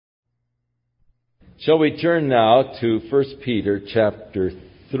Shall we turn now to 1 Peter chapter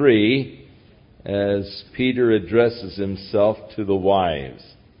 3 as Peter addresses himself to the wives.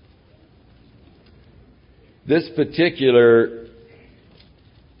 This particular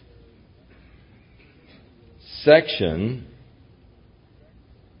section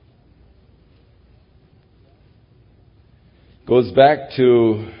goes back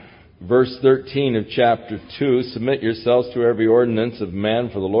to verse 13 of chapter 2. Submit yourselves to every ordinance of man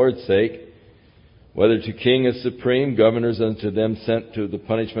for the Lord's sake, whether to king as supreme, governors unto them sent to the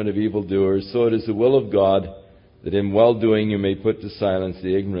punishment of evildoers. So it is the will of God that in well-doing you may put to silence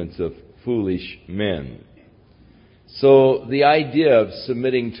the ignorance of foolish men. So the idea of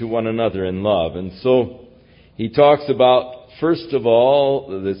submitting to one another in love. And so he talks about, first of all,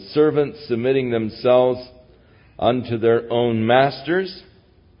 the servants submitting themselves unto their own masters.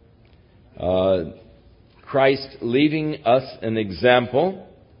 Christ leaving us an example.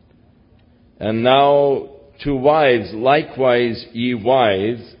 And now to wives, likewise ye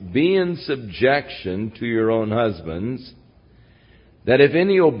wives, be in subjection to your own husbands, that if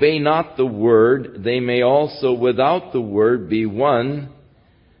any obey not the word, they may also without the word be won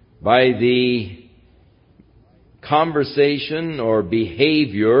by the conversation or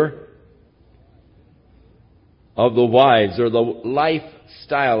behavior of the wives, or the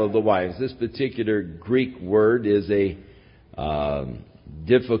lifestyle of the wives. This particular Greek word is a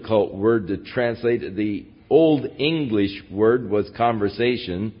difficult word to translate. The Old English word was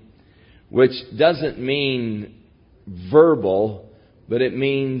conversation, which doesn't mean verbal, but it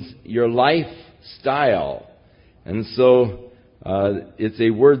means your lifestyle. And so it's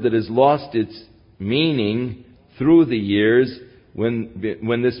a word that has lost its meaning through the years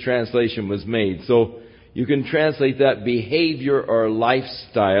when this translation was made. So you can translate that behavior or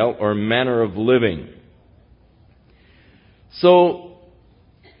lifestyle or manner of living. So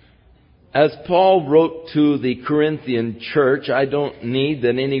as Paul wrote to the Corinthian church, I don't need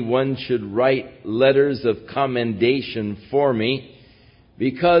that anyone should write letters of commendation for me,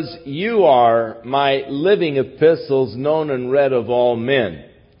 because you are my living epistles, known and read of all men.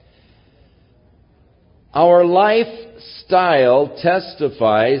 Our lifestyle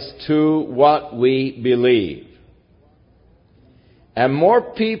testifies to what we believe. And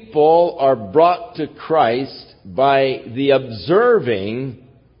more people are brought to Christ by the observing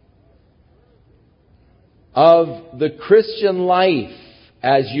of the Christian life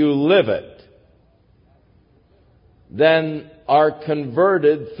as you live it than are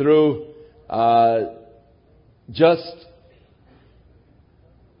converted through just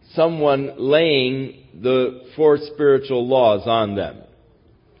someone laying the four spiritual laws on them.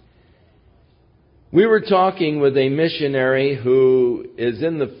 We were talking with a missionary who is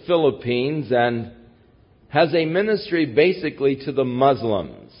in the Philippines and has a ministry basically to the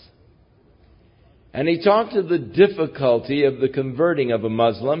Muslims. And he talked of the difficulty of the converting of a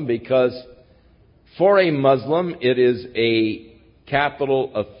Muslim, because for a Muslim it is a capital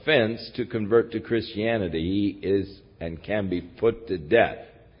offense to convert to Christianity. He is and can be put to death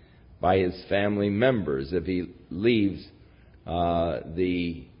by his family members if he leaves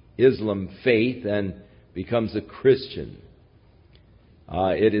the Islam faith and becomes a Christian.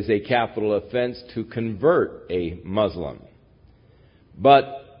 It is a capital offense to convert a Muslim.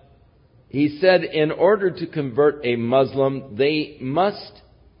 But he said in order to convert a Muslim, they must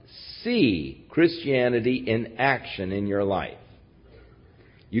see Christianity in action in your life.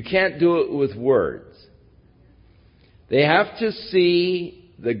 You can't do it with words. They have to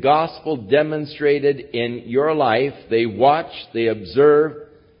see the gospel demonstrated in your life. They watch, they observe.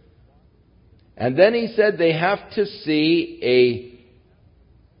 And then he said they have to see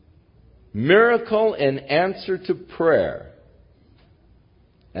a miracle in answer to prayer.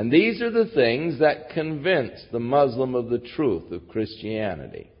 And these are the things that convince the Muslim of the truth of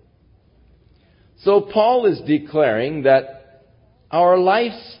Christianity. So Paul is declaring that our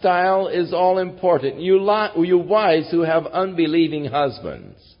lifestyle is all important. You wives who have unbelieving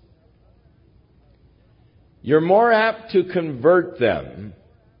husbands, you're more apt to convert them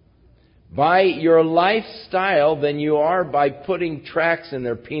by your lifestyle than you are by putting tracts in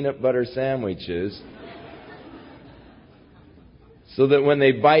their peanut butter sandwiches, so that when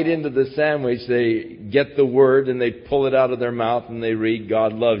they bite into the sandwich, they get the word and they pull it out of their mouth and they read,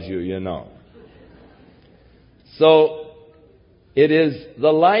 God loves you, you know. So it is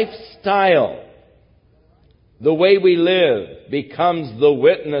the lifestyle, the way we live, becomes the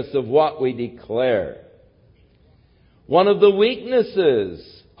witness of what we declare. One of the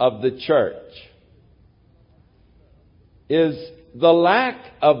weaknesses of the church is the lack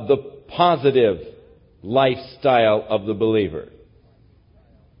of the positive lifestyle of the believer.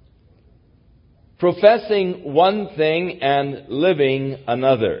 professing one thing and living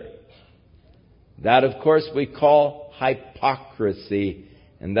another. That, of course, we call hypocrisy,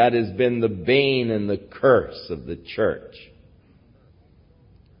 and that has been the bane and the curse of the church.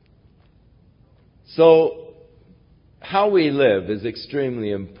 So, how we live is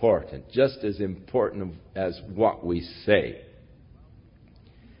extremely important, just as important as what we say.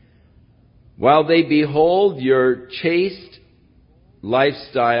 While they behold your chaste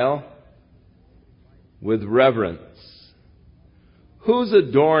lifestyle with reverence, whose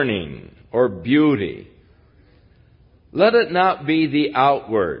adorning or beauty, let it not be the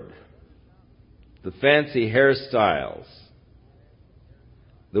outward, the fancy hairstyles,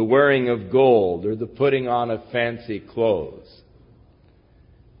 the wearing of gold, or the putting on of fancy clothes.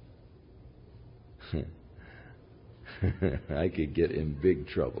 I could get in big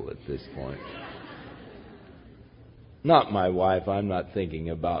trouble at this point. Not my wife. I'm not thinking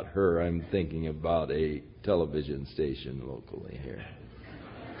about her. I'm thinking about a television station locally here.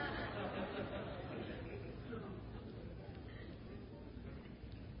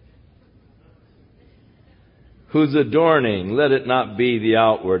 Whose adorning, let it not be the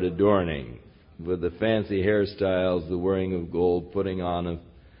outward adorning, with the fancy hairstyles, the wearing of gold, putting on of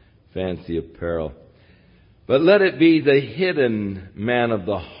fancy apparel. But let it be the hidden man of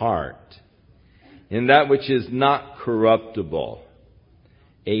the heart, in that which is not corruptible,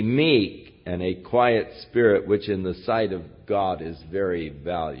 a meek and a quiet spirit, which in the sight of God is very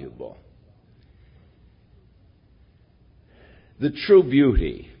valuable. The true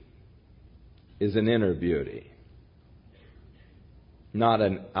beauty is an inner beauty, not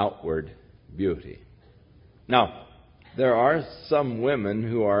an outward beauty. Now, there are some women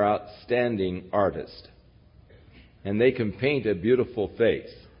who are outstanding artists, and they can paint a beautiful face.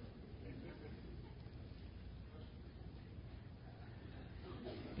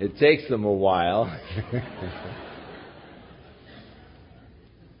 It takes them a while.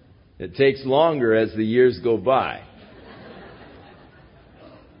 It takes longer as the years go by.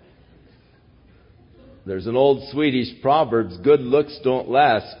 There's an old Swedish proverb, good looks don't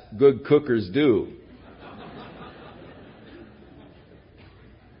last, good cookers do.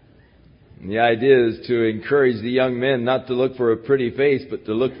 And the idea is to encourage the young men not to look for a pretty face, but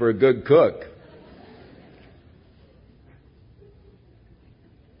to look for a good cook.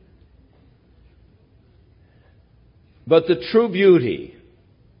 But the true beauty,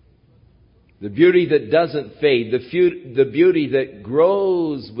 the beauty that doesn't fade, the beauty that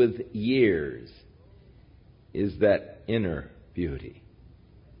grows with years, is that inner beauty.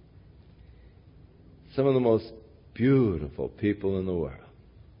 Some of the most beautiful people in the world.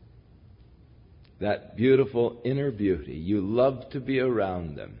 That beautiful inner beauty. You love to be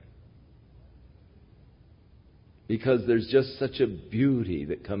around them, because there's just such a beauty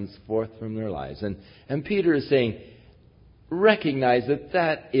that comes forth from their lives. And Peter is saying, recognize that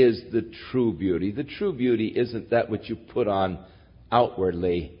that is the true beauty. The true beauty isn't that which you put on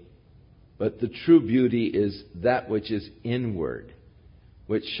outwardly, but the true beauty is that which is inward,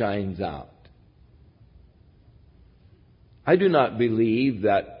 which shines out. I do not believe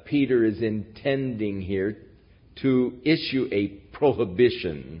that Peter is intending here to issue a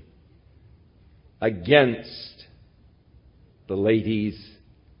prohibition against the ladies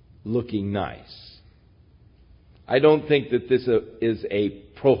looking nice. I don't think that this is a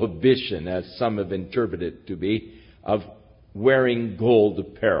prohibition, as some have interpreted it to be, of wearing gold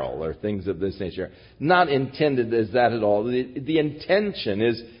apparel or things of this nature. Not intended as that at all. The intention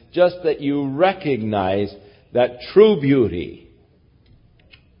is just that you recognize that true beauty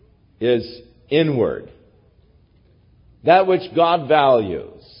is inward. That which God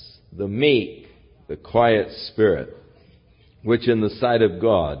values, the meek, the quiet spirit, which in the sight of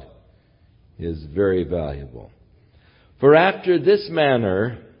God is very valuable. For after this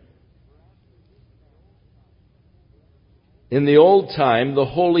manner, in the old time, the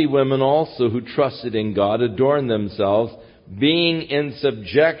holy women also who trusted in God adorned themselves, being in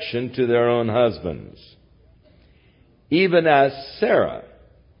subjection to their own husbands. Even as Sarah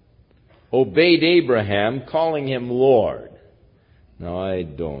obeyed Abraham, calling him Lord. Now, I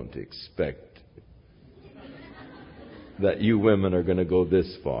don't expect that you women are going to go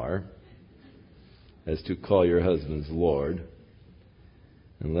this far as to call your husbands Lord,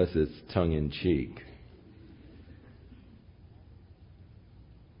 unless it's tongue-in-cheek.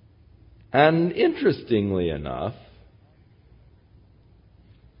 And interestingly enough,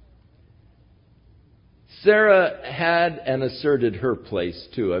 Sarah had and asserted her place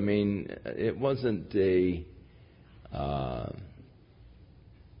too. I mean, it wasn't a,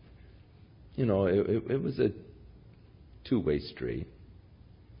 it was a two-way street.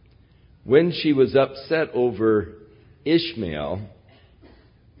 when she was upset over Ishmael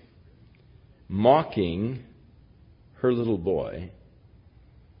mocking her little boy,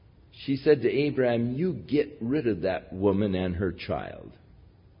 she said to Abraham, "You get rid of that woman and her child."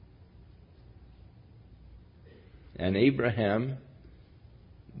 And Abraham,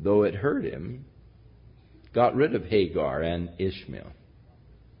 though it hurt him, got rid of Hagar and Ishmael.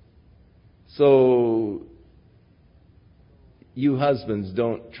 So, you husbands,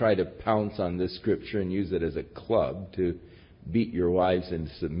 don't try to pounce on this scripture and use it as a club to beat your wives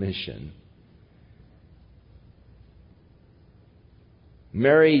into submission.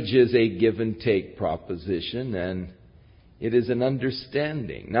 Marriage is a give and take proposition, and it is an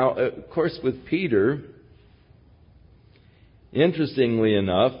understanding. Now, of course, with Peter, interestingly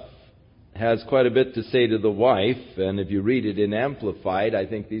enough, has quite a bit to say to the wife, and if you read it in Amplified, I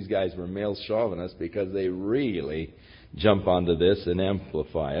think these guys were male chauvinists because they really jump onto this and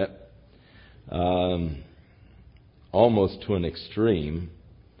amplify it, almost to an extreme.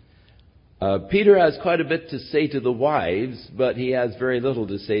 Peter has quite a bit to say to the wives, but he has very little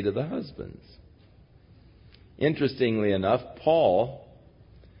to say to the husbands. Interestingly enough, Paul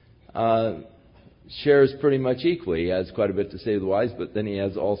shares pretty much equally. He has quite a bit to say to the wives, but then he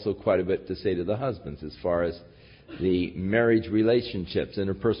has also quite a bit to say to the husbands as far as the marriage relationships,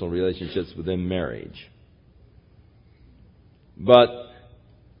 interpersonal relationships within marriage. But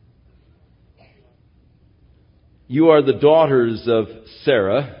you are the daughters of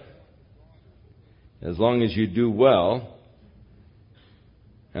Sarah, as long as you do well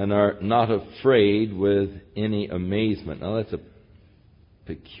and are not afraid with any amazement. Now that's a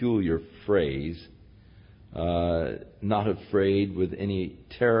peculiar phrase. Not afraid with any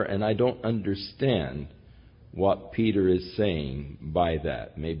terror. And I don't understand what Peter is saying by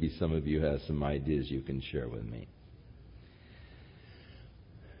that. Maybe some of you have some ideas you can share with me.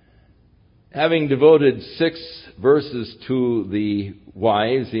 Having devoted 6 verses to the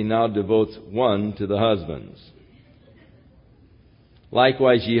wives, he now devotes 1 to the husbands.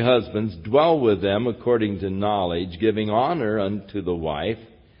 Likewise, ye husbands, dwell with them according to knowledge, giving honor unto the wife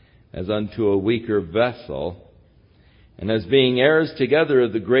as unto a weaker vessel, and as being heirs together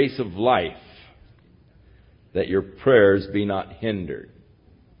of the grace of life, that your prayers be not hindered.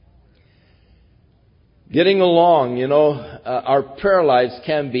 Getting along, our prayer lives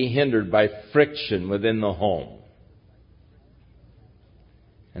can be hindered by friction within the home.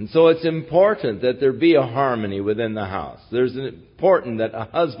 And so it's important that there be a harmony within the house. It's important that a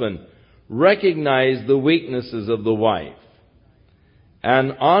husband recognize the weaknesses of the wife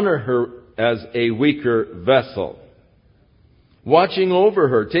and honor her as a weaker vessel, watching over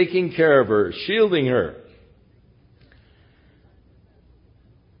her, taking care of her, shielding her.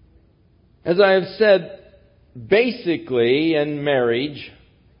 As I have said, basically, in marriage,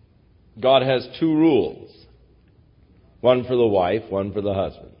 God has 2 rules. One for the wife, one for the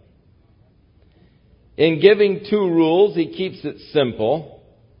husband. In giving 2 rules, He keeps it simple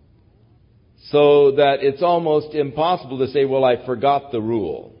so that it's almost impossible to say, well, I forgot the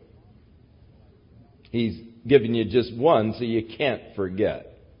rule. He's given you just one so you can't forget.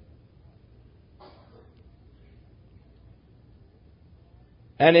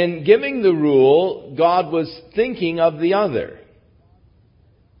 And in giving the rule, God was thinking of the other.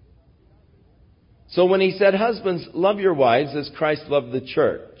 So when He said, husbands, love your wives as Christ loved the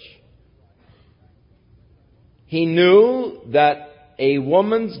church, He knew that a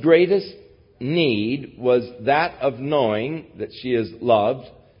woman's greatest need was that of knowing that she is loved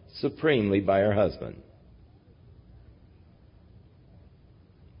supremely by her husband.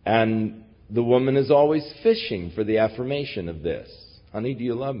 And the woman is always fishing for the affirmation of this. Honey, do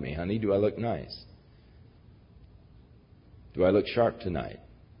you love me? Honey, do I look nice? Do I look sharp tonight?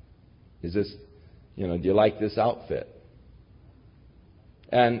 Is this, do you like this outfit?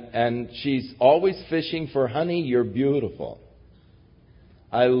 And she's always fishing for, honey, you're beautiful.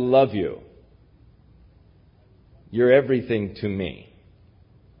 I love you. You're everything to me.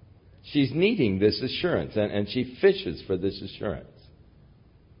 She's needing this assurance, and she fishes for this assurance.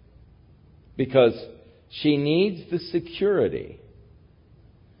 Because she needs the security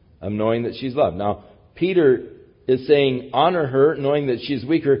of knowing that she's loved. Now, Peter is saying, honor her, knowing that she's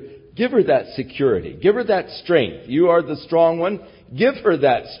weaker. Give her that security. Give her that strength. You are the strong one. Give her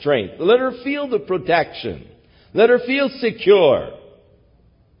that strength. Let her feel the protection. Let her feel secure.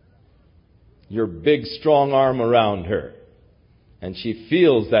 Your big, strong arm around her. And she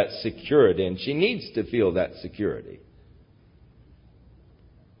feels that security, and she needs to feel that security.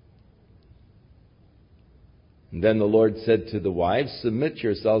 And then the Lord said to the wives, submit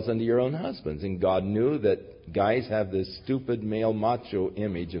yourselves unto your own husbands. And God knew that guys have this stupid male macho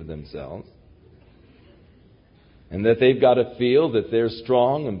image of themselves. And that they've got to feel that they're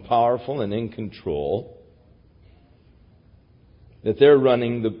strong and powerful and in control. That they're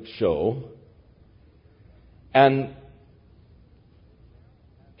running the show. And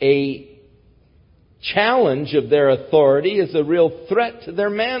a challenge of their authority is a real threat to their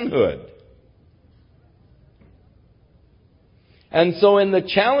manhood. And so in the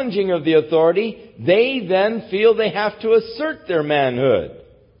challenging of the authority, they then feel they have to assert their manhood.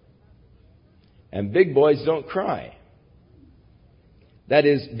 And big boys don't cry. That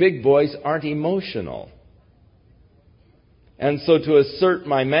is, big boys aren't emotional. And so to assert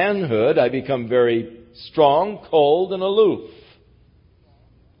my manhood, I become very strong, cold, and aloof.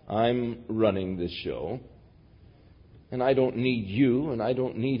 I'm running this show. And I don't need you, and I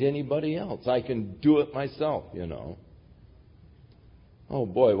don't need anybody else. I can do it myself, you know. Oh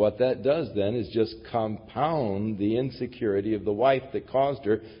boy, what that does then is just compound the insecurity of the wife that caused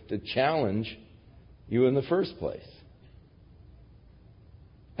her to challenge you in the first place.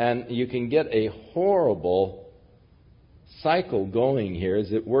 And you can get a horrible cycle going here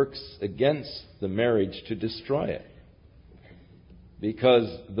as it works against the marriage to destroy it. Because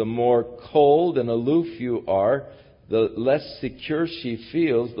the more cold and aloof you are, the less secure she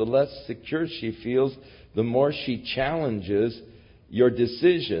feels. The less secure she feels, the more she challenges your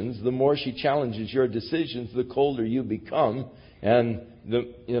decisions. The more she challenges your decisions, the colder you become. And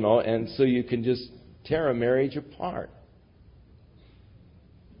so you can just tear a marriage apart.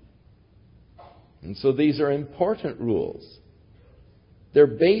 And so these are important rules. They're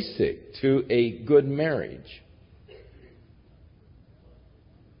basic to a good marriage.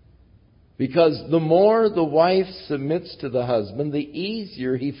 Because the more the wife submits to the husband, the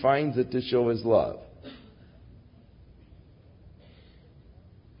easier he finds it to show his love.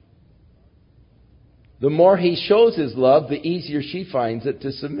 The more he shows his love, the easier she finds it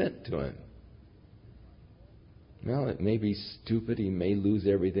to submit to him. Well, it may be stupid, he may lose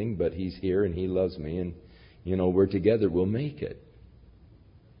everything, but he's here and he loves me, and, we're together, we'll make it.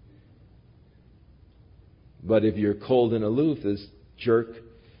 But if you're cold and aloof, this jerk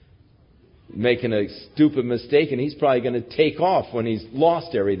making a stupid mistake, and he's probably going to take off when he's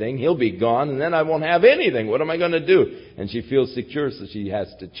lost everything. He'll be gone, and then I won't have anything. What am I going to do? And she feels secure, so she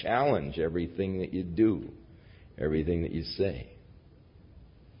has to challenge everything that you do, everything that you say.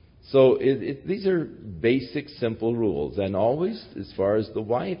 So these are basic, simple rules. And always, as far as the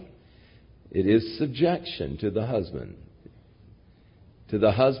wife, it is subjection to the husband. To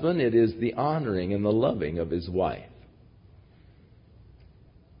the husband, it is the honoring and the loving of his wife.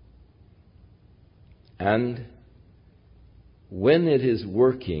 And when it is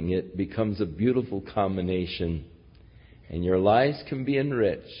working, it becomes a beautiful combination, and your lives can be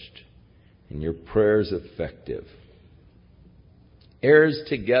enriched, and your prayers effective. Heirs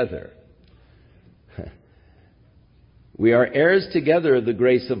together. We are heirs together of the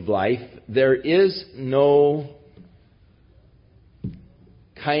grace of life. There is no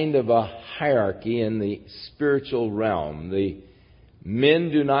kind of a hierarchy in the spiritual realm. The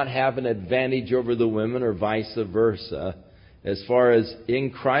men do not have an advantage over the women or vice versa. As far as in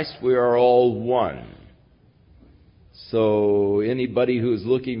Christ, we are all one. So anybody who's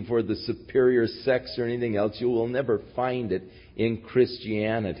looking for the superior sex or anything else, you will never find it in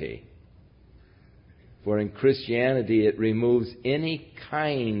Christianity. For in Christianity, it removes any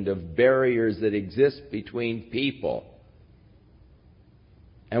kind of barriers that exist between people.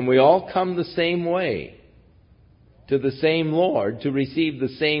 And we all come the same way, to the same Lord, to receive the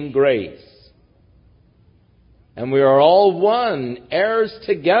same grace. And we are all one, heirs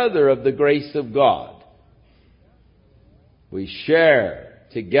together of the grace of God. We share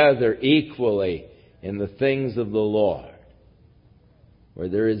together equally in the things of the Lord, where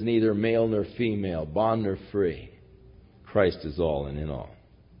there is neither male nor female, bond nor free. Christ is all and in all.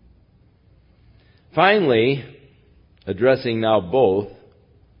 Finally, addressing now both,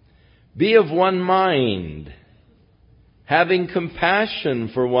 be of one mind, having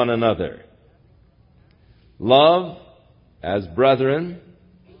compassion for one another. Love as brethren.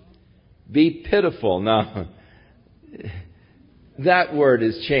 Be pitiful. Now, that word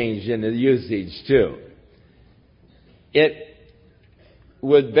is changed in the usage too. It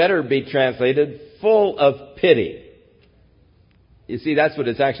would better be translated full of pity. You see, that's what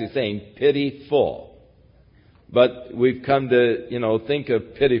it's actually saying, pitiful. But we've come to, think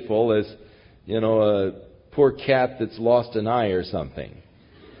of pitiful as, a poor cat that's lost an eye or something.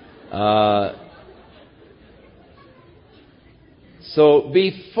 So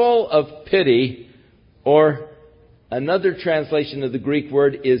be full of pity, or another translation of the Greek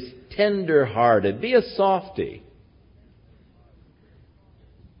word is tender-hearted. Be a softy.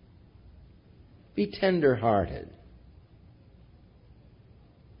 Be tender-hearted.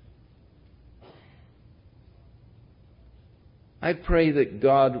 I pray that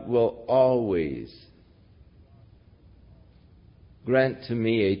God will always grant to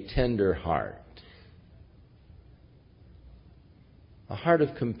me a tender heart. A heart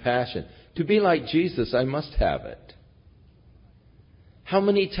of compassion. To be like Jesus, I must have it. How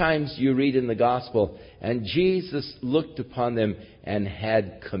many times you read in the gospel, and Jesus looked upon them and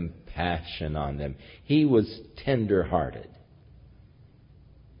had compassion on them. He was tender-hearted.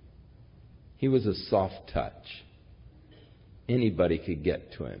 He was a soft touch. Anybody could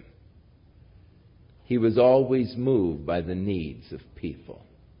get to him. He was always moved by the needs of people.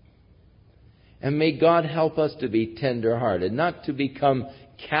 And may God help us to be tender-hearted, not to become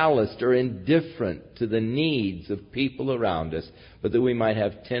calloused or indifferent to the needs of people around us, but that we might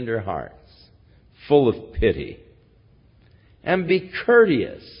have tender hearts, full of pity. And be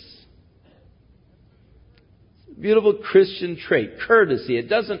courteous. Beautiful Christian trait, courtesy. It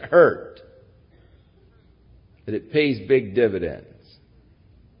doesn't hurt, but it pays big dividends.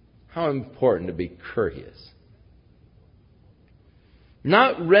 How important to be courteous.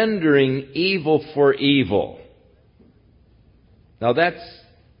 Not rendering evil for evil. Now that's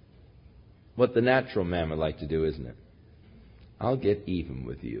what the natural man would like to do, isn't it? I'll get even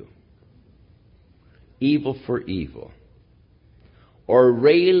with you. Evil for evil. Or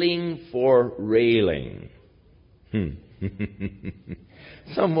railing for railing.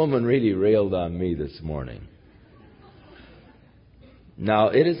 Some woman really railed on me this morning. Now,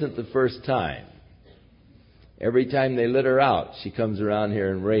 it isn't the first time. Every time they let her out, she comes around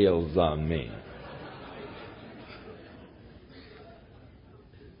here and rails on me.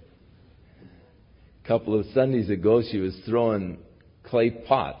 A couple of Sundays ago, she was throwing clay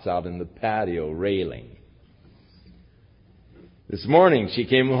pots out in the patio, railing. This morning, she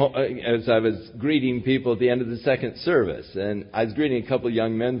came home as I was greeting people at the end of the second service. And I was greeting a couple of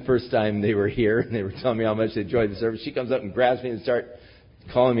young men first time they were here, and they were telling me how much they enjoyed the service. She comes up and grabs me and starts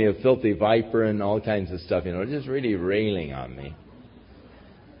calling me a filthy viper and all kinds of stuff, just really railing on me.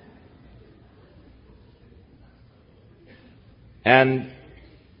 And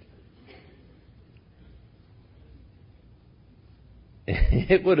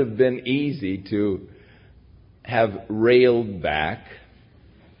it would have been easy to have railed back,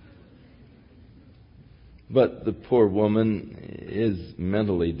 but the poor woman is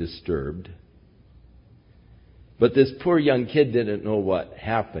mentally disturbed. But this poor young kid didn't know what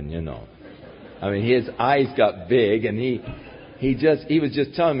happened, I mean, his eyes got big, and he was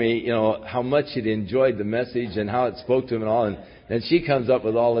just telling me, how much he'd enjoyed the message and how it spoke to him and all. And then she comes up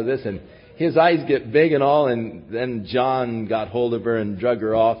with all of this, and his eyes get big and all. And then John got hold of her and drug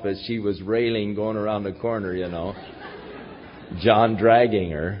her off as she was railing, going around the corner, John dragging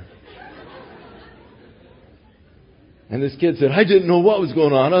her. And this kid said, I didn't know what was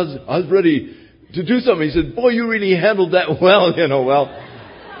going on. I was ready to do something. He said, boy, you really handled that well, well.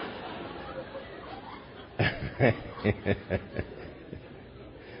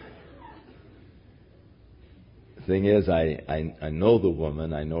 The thing is, I know the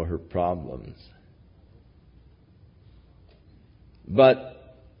woman. I know her problems.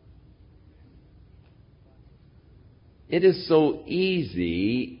 But it is so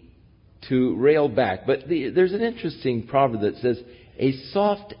easy to rail back. But there's an interesting proverb that says, a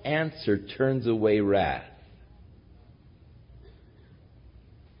soft answer turns away wrath.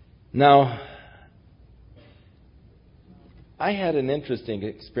 Now, I had an interesting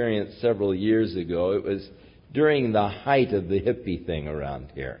experience several years ago. It was during the height of the hippie thing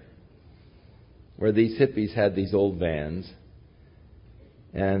around here, where these hippies had these old vans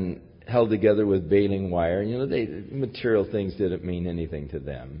and held together with baling wire. Material things didn't mean anything to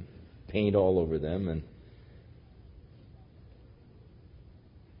them. Paint all over them. And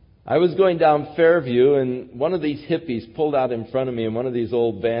I was going down Fairview, and one of these hippies pulled out in front of me in one of these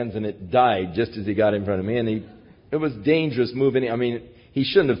old vans, and it died just as he got in front of me. And it was dangerous moving. I mean, he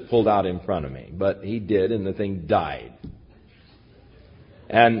shouldn't have pulled out in front of me, but he did, and the thing died.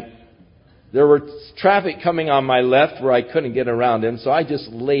 And there was traffic coming on my left where I couldn't get around him, so I just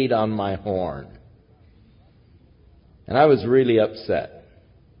laid on my horn. And I was really upset.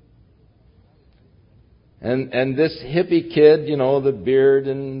 And this hippie kid, the beard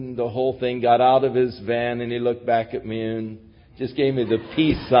and the whole thing, got out of his van, and he looked back at me and just gave me the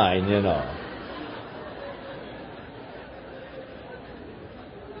peace sign,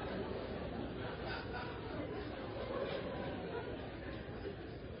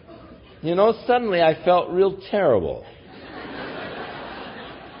 Suddenly I felt real terrible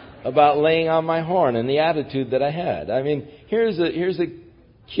about laying on my horn and the attitude that I had. I mean, here's a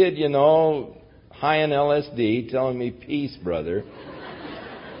kid, high in LSD telling me, "Peace, brother."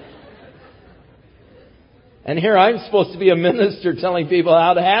 And here I'm supposed to be a minister telling people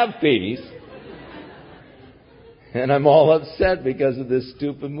how to have peace. And I'm all upset because of this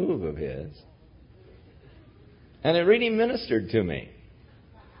stupid move of his. And it really ministered to me.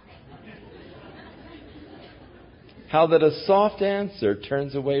 How that a soft answer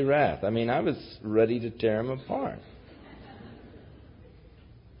turns away wrath. I mean, I was ready to tear him apart.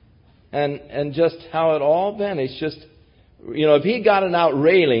 And just how it all vanished. Just, if he had gotten out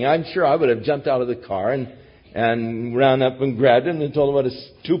railing, I'm sure I would have jumped out of the car and ran up and grabbed him and told him what a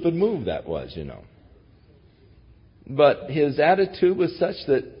stupid move that was, But his attitude was such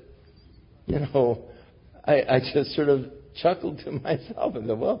that, I just sort of chuckled to myself and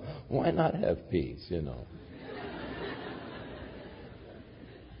said, well, why not have peace,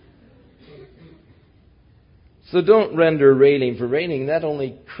 So don't render railing for railing. That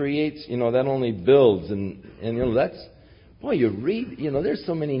only creates, that only builds. And that's, boy, you read, there's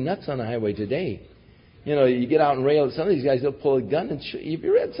so many nuts on the highway today. You get out and rail. Some of these guys, they'll pull a gun and shoot. Have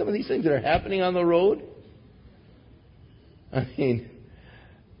you read some of these things that are happening on the road? I mean,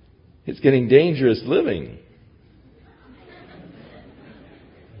 it's getting dangerous living.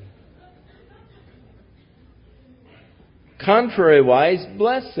 Contrary-wise,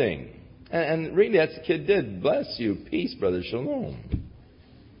 blessing. And really, that's the kid did. Bless you. Peace, brother. Shalom.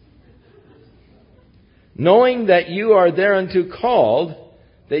 Knowing that you are thereunto called,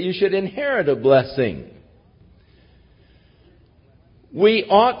 that you should inherit a blessing. We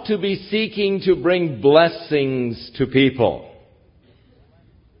ought to be seeking to bring blessings to people.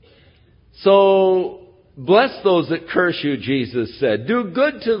 So, bless those that curse you, Jesus said. Do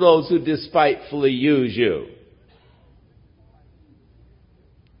good to those who despitefully use you.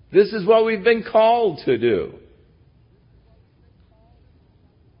 This is what we've been called to do.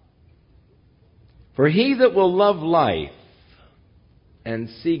 For he that will love life and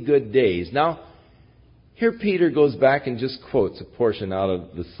see good days. Now, here Peter goes back and just quotes a portion out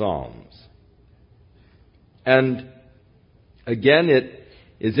of the Psalms. And again, it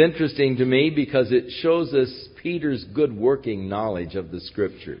is interesting to me because it shows us Peter's good working knowledge of the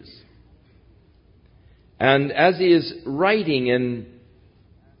Scriptures. And as he is writing in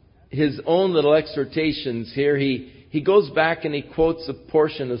his own little exhortations here, he goes back and he quotes a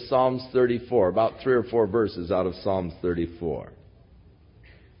portion of Psalms 34, about 3 or 4 verses out of Psalms 34.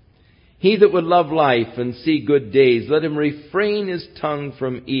 He that would love life and see good days, let him refrain his tongue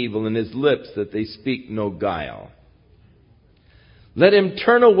from evil and his lips that they speak no guile. Let him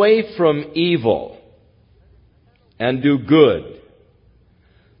turn away from evil and do good.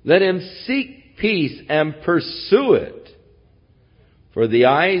 Let him seek peace and pursue it. For the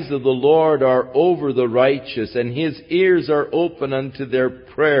eyes of the Lord are over the righteous, and his ears are open unto their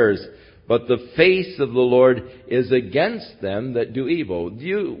prayers. But the face of the Lord is against them that do evil. Do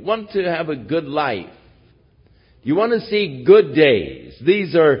you want to have a good life? Do you want to see good days?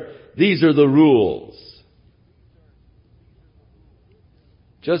 These are the rules.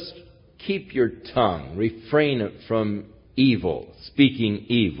 Just keep your tongue. Refrain it from evil, speaking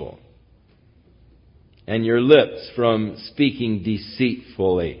evil. And your lips from speaking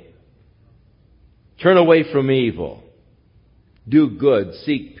deceitfully. Turn away from evil. Do good.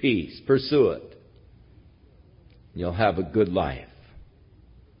 Seek peace. Pursue it. You'll have a good life.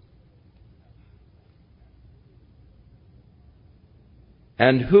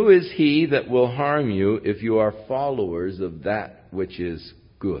 And who is he that will harm you if you are followers of that which is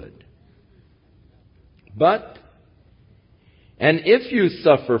good? But, and if you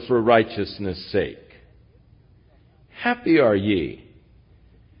suffer for righteousness' sake, happy are ye,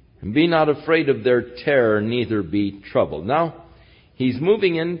 and be not afraid of their terror, neither be troubled. Now, he's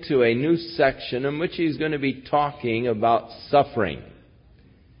moving into a new section in which he's going to be talking about suffering.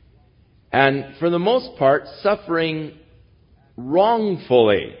 And for the most part, suffering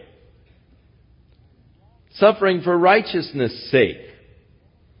wrongfully. Suffering for righteousness' sake.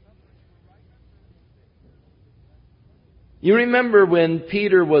 You remember when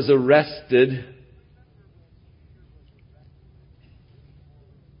Peter was arrested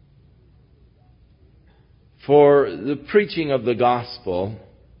for the preaching of the gospel,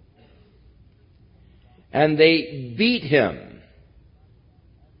 and they beat him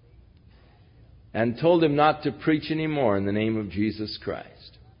and told him not to preach anymore in the name of Jesus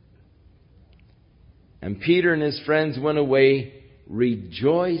Christ. And Peter and his friends went away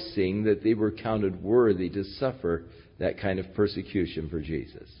rejoicing that they were counted worthy to suffer that kind of persecution for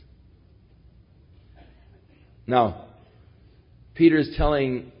Jesus. Now, Peter's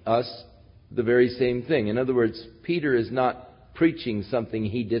telling us the very same thing. In other words, Peter is not preaching something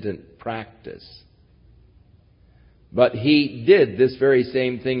he didn't practice. But he did this very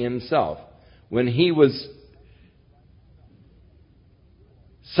same thing himself. When he was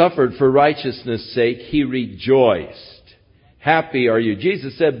suffered for righteousness' sake, he rejoiced. Happy are you.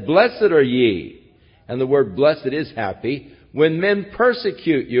 Jesus said, blessed are ye. And the word blessed is happy. When men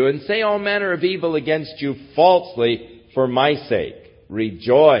persecute you and say all manner of evil against you falsely for my sake,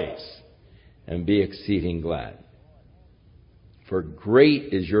 rejoice and be exceeding glad. For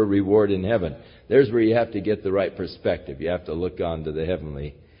great is your reward in heaven. There's where you have to get the right perspective. You have to look on to the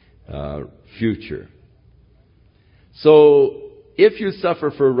heavenly future. So, if you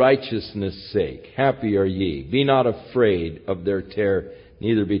suffer for righteousness' sake, happy are ye. Be not afraid of their terror,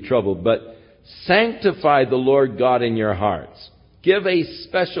 neither be troubled, but sanctify the Lord God in your hearts. Give a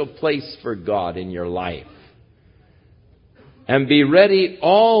special place for God in your life. And be ready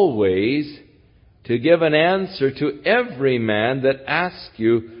always to give an answer to every man that asks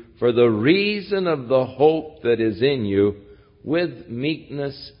you for the reason of the hope that is in you with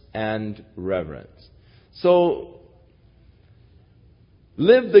meekness and reverence. So,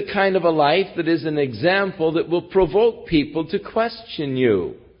 live the kind of a life that is an example that will provoke people to question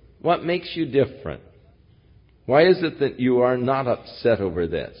you. What makes you different? Why is it that you are not upset over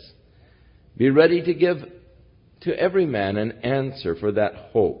this? Be ready to give to every man an answer for that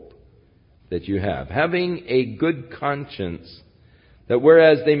hope that you have. Having a good conscience, that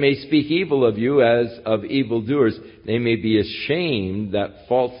whereas they may speak evil of you as of evildoers, they may be ashamed that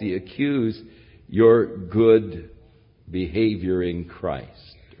falsely accuse your good behavior in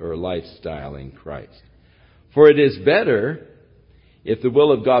Christ, or lifestyle in Christ. For it is better, if the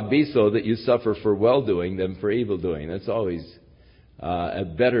will of God be so, that you suffer for well-doing than for evil-doing. That's always a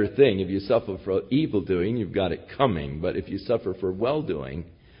better thing. If you suffer for evil-doing, you've got it coming. But if you suffer for well-doing,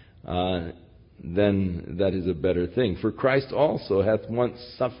 then that is a better thing. For Christ also hath once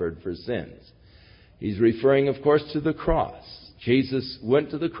suffered for sins. He's referring, of course, to the cross. Jesus went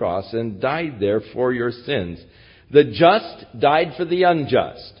to the cross and died there for your sins. The just died for the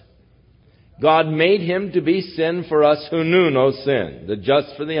unjust. God made him to be sin for us who knew no sin. The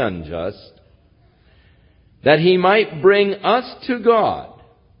just for the unjust. That he might bring us to God.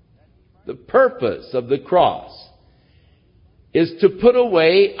 The purpose of the cross is to put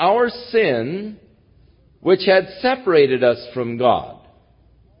away our sin which had separated us from God.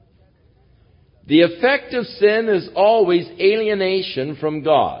 The effect of sin is always alienation from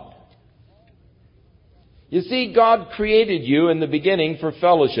God. You see, God created you in the beginning for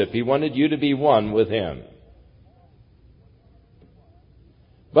fellowship. He wanted you to be one with Him.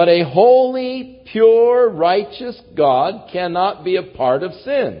 But a holy, pure, righteous God cannot be a part of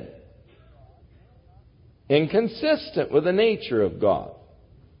sin. Inconsistent with the nature of God.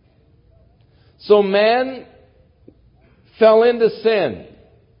 So man fell into sin.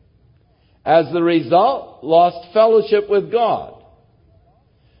 As the result, lost fellowship with God.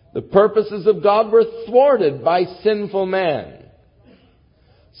 The purposes of God were thwarted by sinful man.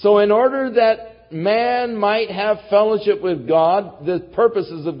 So in order that man might have fellowship with God, the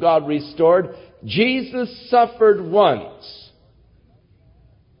purposes of God restored, Jesus suffered once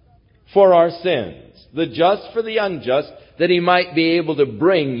for our sins. The just for the unjust, that He might be able to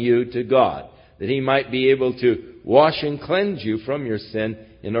bring you to God. That He might be able to wash and cleanse you from your sin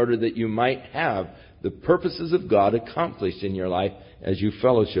in order that you might have the purposes of God accomplished in your life as you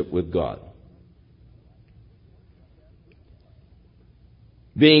fellowship with God.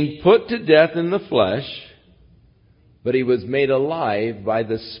 Being put to death in the flesh, but He was made alive by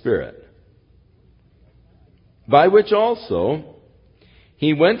the Spirit. By which also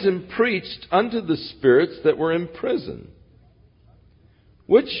He went and preached unto the spirits that were in prison,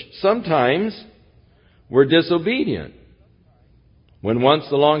 which sometimes were disobedient, when once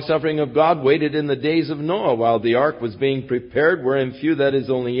the long-suffering of God waited in the days of Noah while the ark was being prepared, wherein few, that is,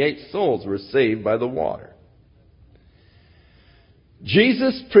 only 8 souls, were saved by the water.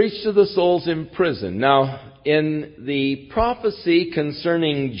 Jesus preached to the souls in prison. Now, in the prophecy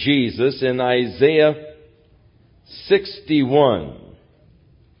concerning Jesus in Isaiah 61,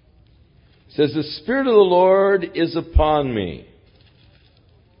 it says, "The Spirit of the Lord is upon me,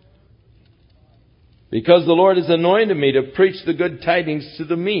 because the Lord has anointed me to preach the good tidings to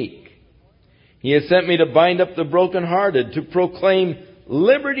the meek. He has sent me to bind up the brokenhearted, to proclaim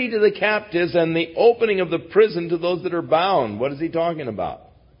liberty to the captives and the opening of the prison to those that are bound." What is He talking about?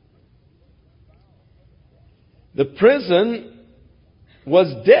 The prison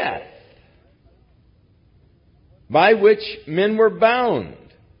was death, by which men were bound.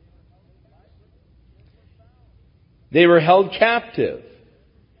 They were held captive.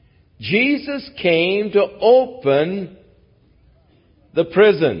 Jesus came to open the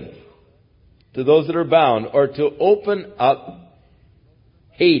prison to those that are bound, or to open up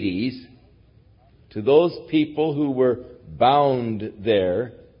Hades to those people who were bound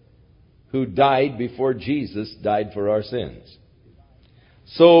there, who died before Jesus died for our sins.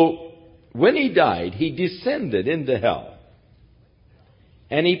 So, when He died, He descended into hell.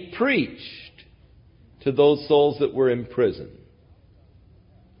 And He preached to those souls that were in prison.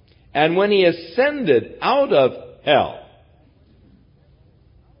 And when He ascended out of hell,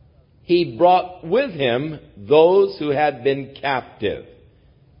 He brought with Him those who had been captive.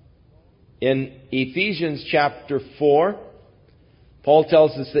 In Ephesians chapter 4, Paul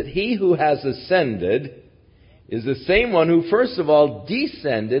tells us that He who has ascended is the same one who first of all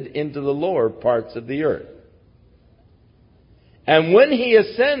descended into the lower parts of the earth. And when He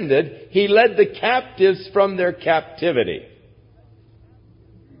ascended, He led the captives from their captivity.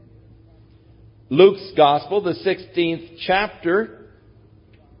 Luke's Gospel, the 16th chapter,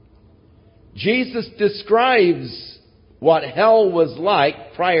 Jesus describes what hell was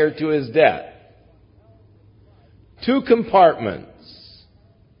like prior to His death. 2 compartments.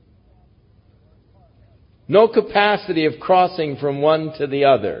 No capacity of crossing from one to the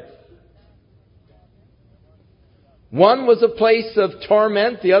other. One was a place of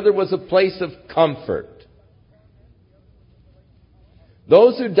torment, the other was a place of comfort.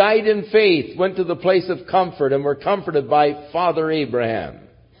 Those who died in faith went to the place of comfort and were comforted by Father Abraham.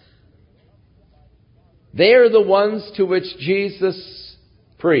 They are the ones to which Jesus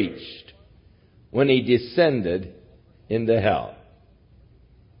preached when He descended into hell.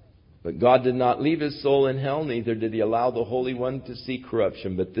 But God did not leave His soul in hell, neither did He allow the Holy One to see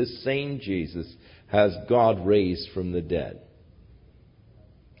corruption. But this same Jesus has God raised from the dead.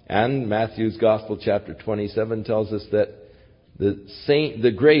 And Matthew's Gospel, chapter 27, tells us that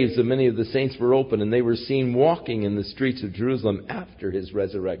the graves of many of the saints were open, and they were seen walking in the streets of Jerusalem after His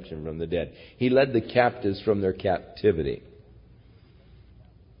resurrection from the dead. He led the captives from their captivity.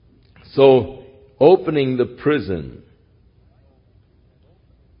 So, opening the prison.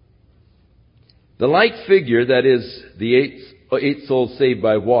 The like figure, that is, the eight souls saved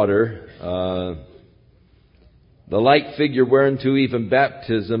by water, the like figure whereunto even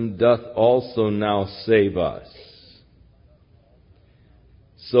baptism doth also now save us.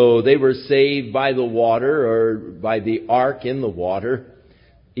 So they were saved by the water, or by the ark in the water.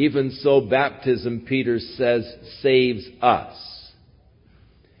 Even so, baptism, Peter says, saves us.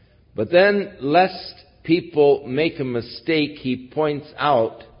 But then, lest people make a mistake, he points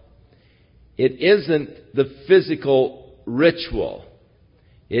out, it isn't the physical ritual.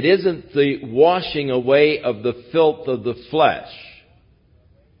 It isn't the washing away of the filth of the flesh.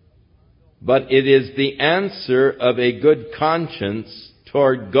 But it is the answer of a good conscience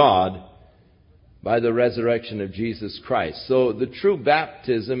toward God by the resurrection of Jesus Christ. So the true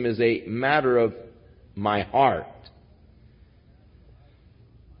baptism is a matter of my heart.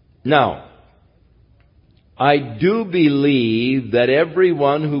 Now, I do believe that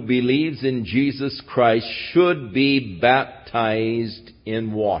everyone who believes in Jesus Christ should be baptized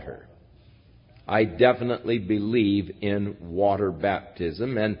in water. I definitely believe in water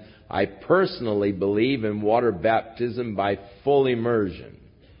baptism, and I personally believe in water baptism by full immersion.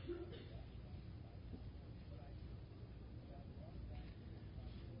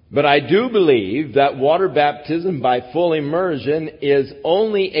 But I do believe that water baptism by full immersion is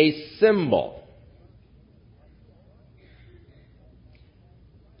only a symbol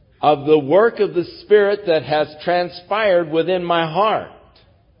of the work of the Spirit that has transpired within my heart.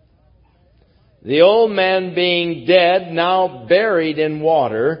 The old man being dead, now buried in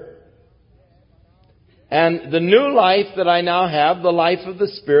water, and the new life that I now have, the life of the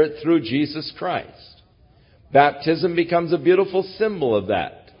Spirit through Jesus Christ. Baptism becomes a beautiful symbol of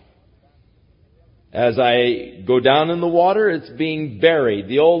that. As I go down in the water, it's being buried,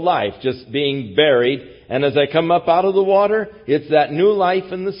 the old life just being buried. And as I come up out of the water, it's that new life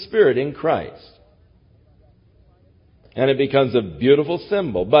in the Spirit in Christ. And it becomes a beautiful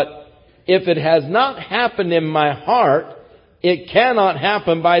symbol. But if it has not happened in my heart, it cannot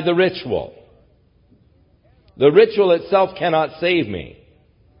happen by the ritual. The ritual itself cannot save me.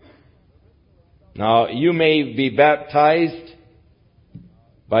 Now, you may be baptized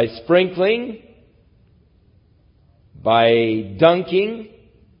by sprinkling, by dunking,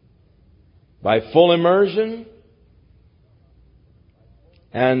 by full immersion,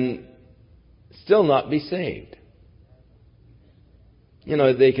 and still not be saved. You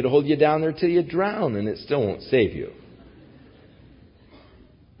know, they could hold you down there till you drown and it still won't save you.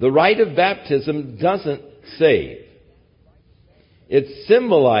 The rite of baptism doesn't save. It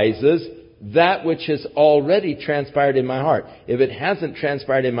symbolizes that which has already transpired in my heart. If it hasn't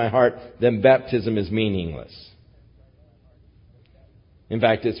transpired in my heart, then baptism is meaningless. In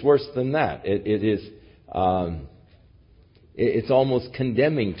fact, it's worse than that. It's almost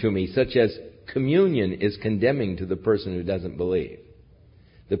condemning to me, such as communion is condemning to the person who doesn't believe.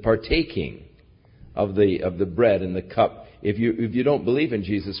 The partaking of the bread and the cup. If you don't believe in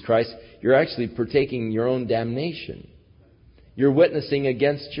Jesus Christ, you're actually partaking your own damnation. You're witnessing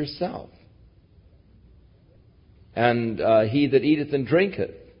against yourself. And he that eateth and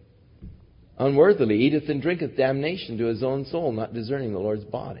drinketh unworthily eateth and drinketh damnation to his own soul, not discerning the Lord's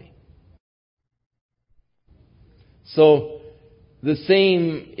body. So the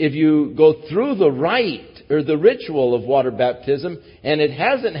same, if you go through the rite or the ritual of water baptism and it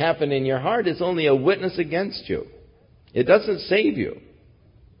hasn't happened in your heart, it's only a witness against you. It doesn't save you.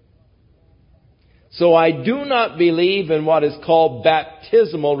 So I do not believe in what is called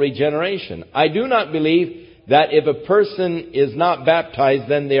baptismal regeneration. I do not believe that if a person is not baptized,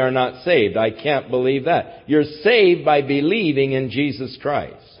 then they are not saved. I can't believe that. You're saved by believing in Jesus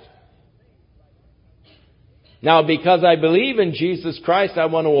Christ. Now, because I believe in Jesus Christ, I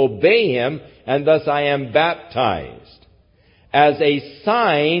want to obey Him, and thus I am baptized as a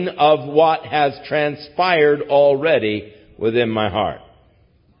sign of what has transpired already within my heart.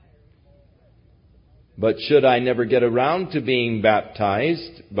 But should I never get around to being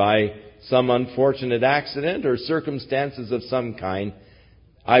baptized by some unfortunate accident or circumstances of some kind,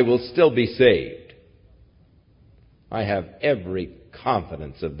 I will still be saved. I have every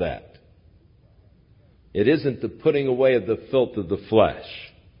confidence of that. It isn't the putting away of the filth of the flesh,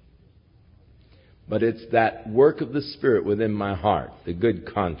 but it's that work of the Spirit within my heart, the good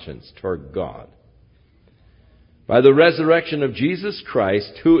conscience toward God. By the resurrection of Jesus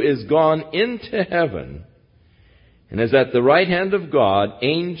Christ, who is gone into heaven and is at the right hand of God,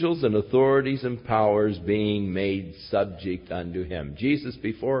 angels and authorities and powers being made subject unto Him. Jesus,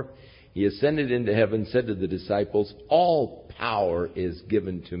 before He ascended into heaven, said to the disciples, all power is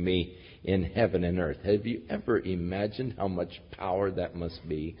given to me in heaven and earth. Have you ever imagined how much power that must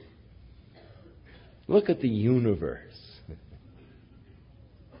be? Look at the universe.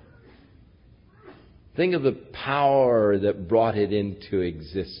 Think of the power that brought it into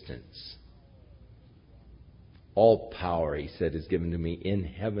existence. All power, He said, is given to me in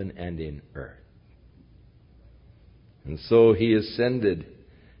heaven and in earth. And so He ascended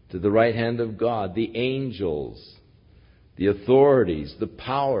to the right hand of God. The angels, the authorities, the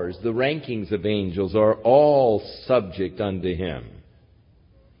powers, the rankings of angels are all subject unto Him.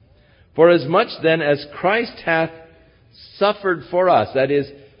 For as much then as Christ hath suffered for us, that is,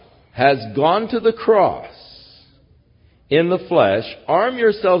 has gone to the cross in the flesh, arm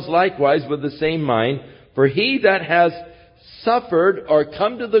yourselves likewise with the same mind, for he that has suffered or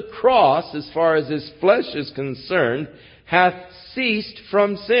come to the cross, as far as his flesh is concerned, hath ceased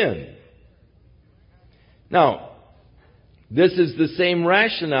from sin. Now, this is the same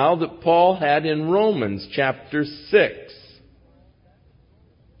rationale that Paul had in Romans chapter 6.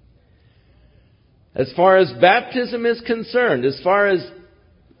 As far as baptism is concerned, as far as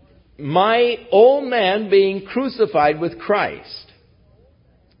my old man being crucified with Christ,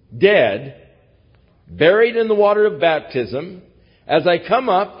 dead, buried in the water of baptism, as I come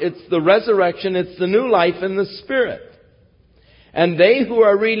up, it's the resurrection, it's the new life in the Spirit. And they who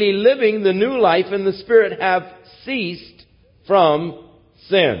are really living the new life in the Spirit have ceased from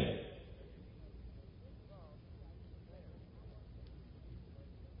sin.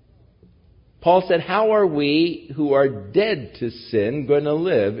 Paul said, how are we who are dead to sin going to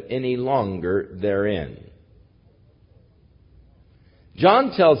live any longer therein?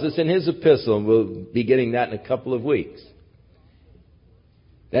 John tells us in his epistle, and we'll be getting that in a couple of weeks,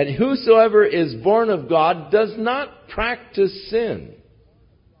 that whosoever is born of God does not practice sin.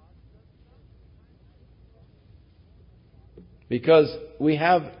 Because we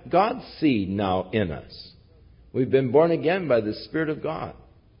have God's seed now in us. We've been born again by the Spirit of God.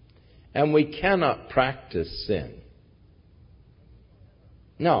 And we cannot practice sin.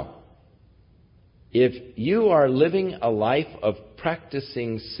 Now, if you are living a life of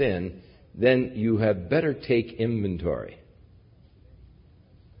practicing sin, then you had better take inventory.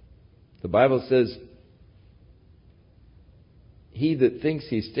 The Bible says, he that thinks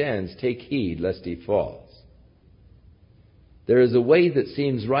he stands, take heed lest he falls. There is a way that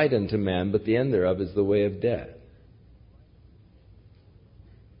seems right unto man, but the end thereof is the way of death.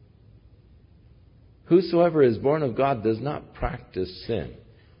 Whosoever is born of God does not practice sin.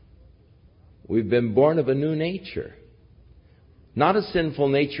 We've been born of a new nature. Not a sinful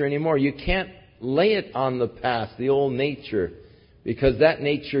nature anymore. You can't lay it on the past, the old nature, Because that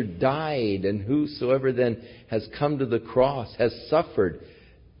nature died, and whosoever then has come to the cross has suffered.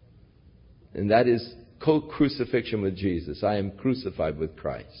 And that is co-crucifixion with Jesus. I am crucified with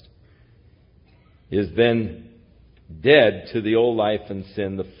Christ. Is then dead to the old life and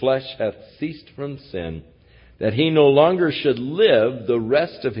sin. The flesh hath ceased from sin, that he no longer should live the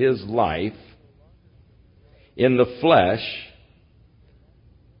rest of his life in the flesh,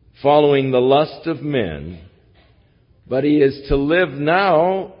 following the lust of men, but he is to live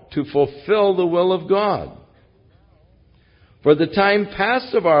now to fulfill the will of God. For the time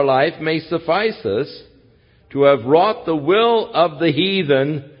past of our life may suffice us to have wrought the will of the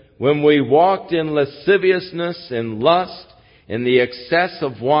heathen when we walked in lasciviousness, in lust, in the excess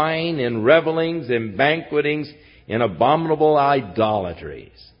of wine, in revellings, in banquetings, in abominable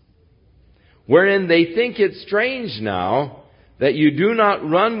idolatries, wherein they think it strange now that you do not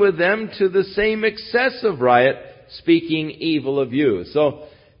run with them to the same excess of riot, speaking evil of you. So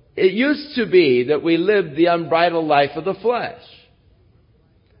it used to be that we lived the unbridled life of the flesh,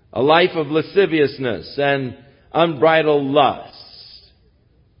 a life of lasciviousness and unbridled lust,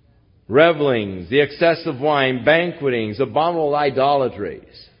 revellings, the excess of wine, banquetings, abominable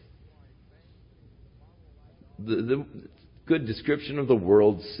idolatries. The good description of the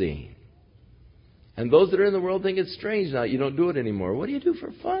world scene. And those that are in the world think it's strange now you don't do it anymore. What do you do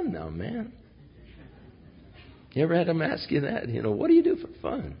for fun now, man? You ever had them ask you that? What do you do for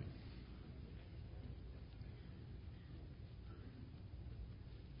fun?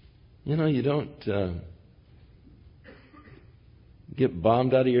 You don't get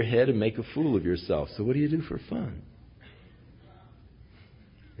bombed out of your head and make a fool of yourself. So what do you do for fun?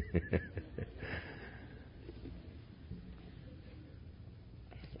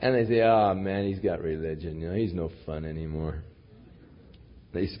 And they say, oh man, he's got religion. He's no fun anymore.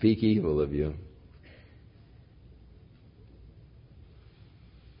 They speak evil of you.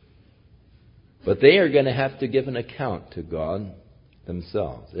 But they are going to have to give an account to God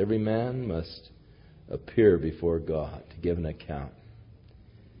themselves. Every man must appear before God to give an account.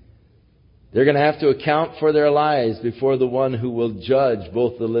 They're going to have to account for their lives before the one who will judge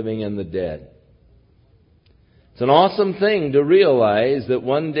both the living and the dead. It's an awesome thing to realize that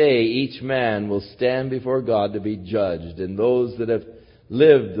one day each man will stand before God to be judged, and those that have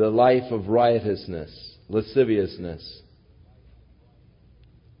lived a life of riotousness, lasciviousness,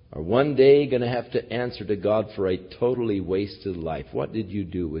 are one day going to have to answer to God for a totally wasted life. What did you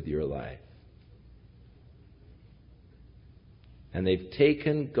do with your life? And they've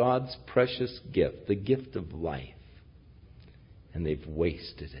taken God's precious gift, the gift of life, and they've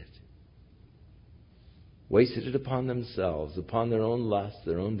wasted it. Wasted it upon themselves, upon their own lusts,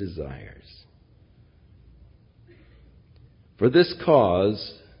 their own desires. For this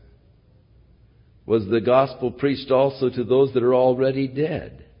cause was the gospel preached also to those that are already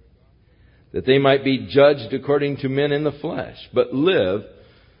dead, that they might be judged according to men in the flesh, but live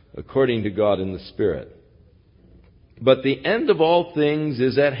according to God in the Spirit. But the end of all things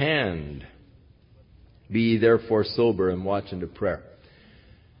is at hand. Be ye therefore sober and watch unto prayer.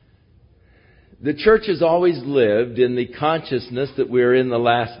 The church has always lived in the consciousness that we're in the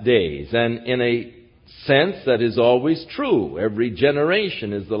last days. And in a sense, that is always true. Every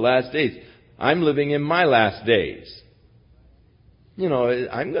generation is the last days. I'm living in my last days.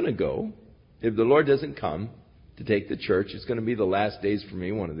 I'm going to go. If the Lord doesn't come to take the church, it's going to be the last days for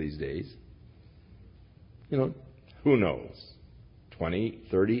me one of these days. Who knows? 20,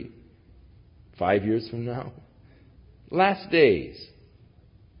 30, 5 years from now? Last days.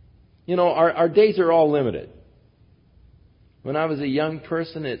 Our days are all limited. When I was a young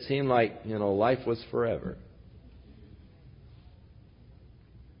person, it seemed like, life was forever.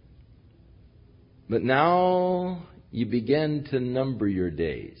 But now you begin to number your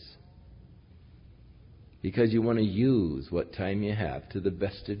days because you want to use what time you have to the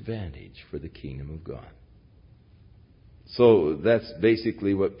best advantage for the kingdom of God. So that's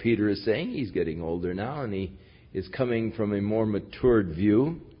basically what Peter is saying. He's getting older now, and he is coming from a more matured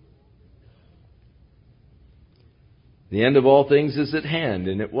view. The end of all things is at hand,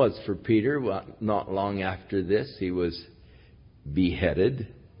 and it was for Peter. Not long after this, he was beheaded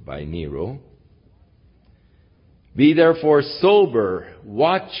by Nero. Be therefore sober,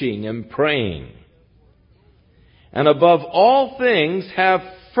 watching and praying. And above all things, have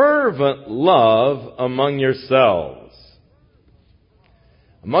fervent love among yourselves.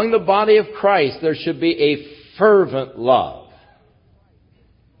 Among the body of Christ, there should be a fervent love.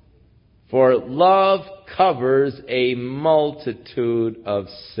 For love covers a multitude of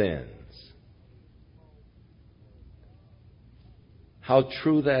sins. How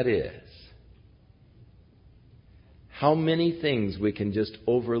true that is. how many things we can just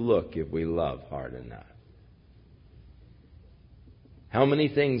overlook if we love hard enough. How many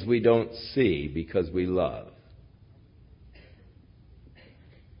things we don't see because we love.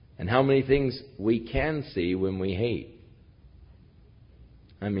 And how many things we can see when we hate.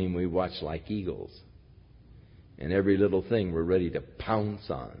 I mean, we watch like eagles. And every little thing we're ready to pounce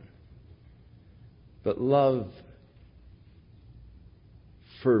on. But love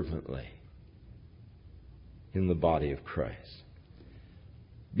fervently in the body of Christ.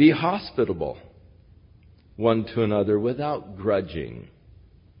 Be hospitable one to another without grudging.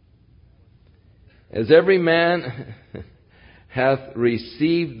 As every man hath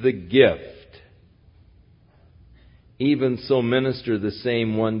received the gift, even so minister the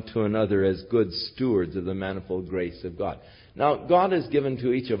same one to another as good stewards of the manifold grace of God. Now, God has given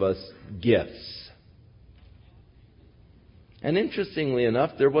to each of us gifts. And interestingly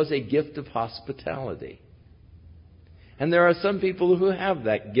enough, there was a gift of hospitality. And there are some people who have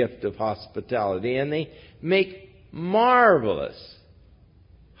that gift of hospitality, and they make marvelous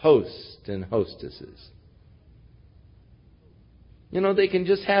hosts and hostesses. You know, they can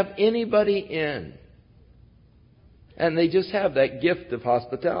just have anybody in. And they just have that gift of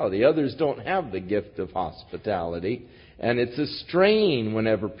hospitality. Others don't have the gift of hospitality. And it's a strain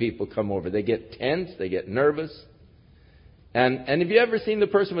whenever people come over. They get tense, they get nervous. And have you ever seen the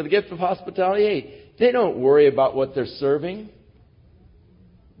person with the gift of hospitality? Hey, they don't worry about what they're serving.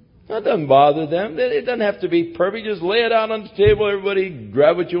 That doesn't bother them. It doesn't have to be perfect. Just lay it out on the table. Everybody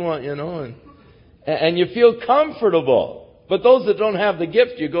grab what you want, you know. And you feel comfortable. But those that don't have the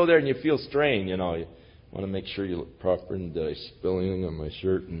gift, you go there and you feel strained, you know. You want to make sure you look proper, and did I spill anything on my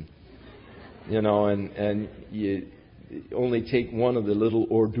shirt? And, you know, and you only take one of the little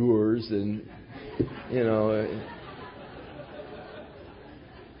hors d'oeuvres and, you know.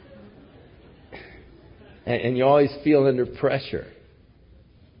 And you always feel under pressure.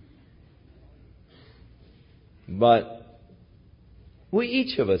 But we,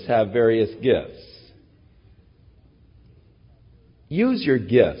 each of us, have various gifts. Use your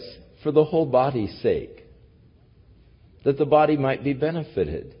gifts for the whole body's sake, that the body might be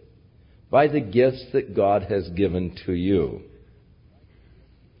benefited by the gifts that God has given to you.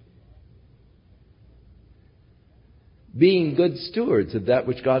 Being good stewards of that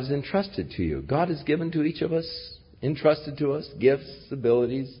which God has entrusted to you. God has given to each of us, entrusted to us, gifts,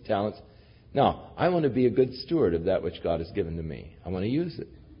 abilities, talents. Now, I want to be a good steward of that which God has given to me. I want to use it.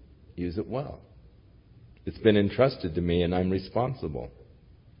 Use it well. It's been entrusted to me and I'm responsible.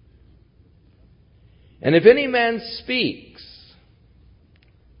 And if any man speaks,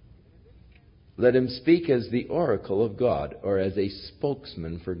 let him speak as the oracle of God, or as a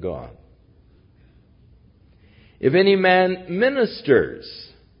spokesman for God. If any man ministers,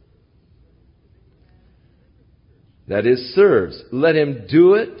 that is, serves, let him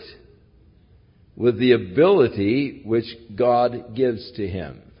do it with the ability which God gives to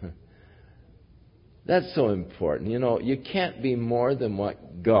him. That's so important. You know, you can't be more than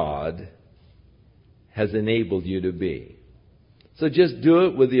what God has enabled you to be. So just do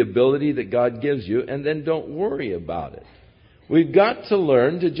it with the ability that God gives you, and then don't worry about it. We've got to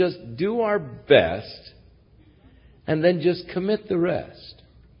learn to just do our best and then just commit the rest.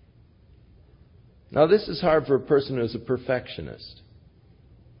 Now, this is hard for a person who's a perfectionist.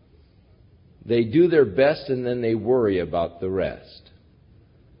 They do their best and then they worry about the rest.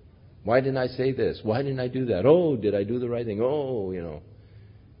 Why didn't I say this? Why didn't I do that? Oh, did I do the right thing? Oh, you know.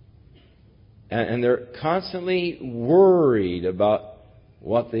 And they're constantly worried about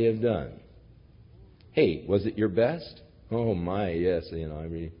what they have done. Hey, was it your best? Oh my, yes, you know, I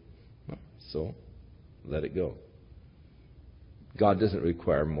really... So, let it go. God doesn't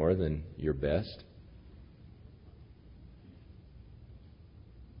require more than your best.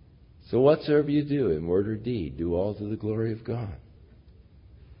 So whatsoever you do in word or deed, do all to the glory of God.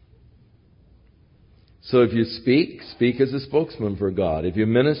 So if you speak, speak as a spokesman for God. If you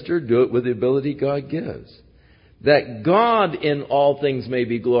minister, do it with the ability God gives. That God in all things may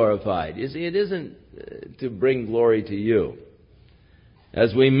be glorified. You see, it isn't to bring glory to you.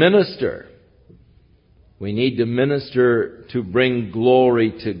 As we minister, we need to minister to bring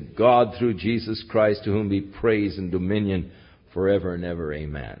glory to God through Jesus Christ, to whom be praise and dominion forever and ever.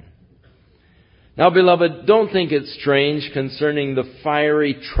 Amen. Now, beloved, don't think it's strange concerning the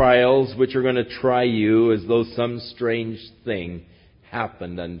fiery trials which are going to try you, as though some strange thing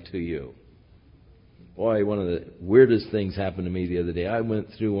happened unto you. Boy, one of the weirdest things happened to me the other day. I went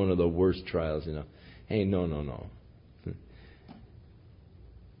through one of the worst trials, you know. Hey, no.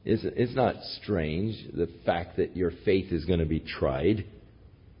 It's not strange, the fact that your faith is going to be tried.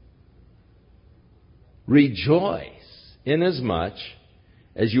 Rejoice inasmuch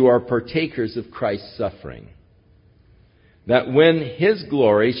as you are partakers of Christ's suffering, that when His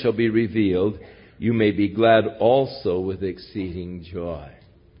glory shall be revealed, you may be glad also with exceeding joy.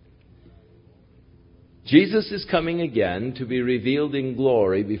 Jesus is coming again to be revealed in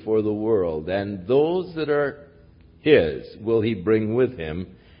glory before the world, and those that are His will He bring with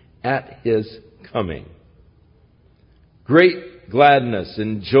Him at His coming. Great gladness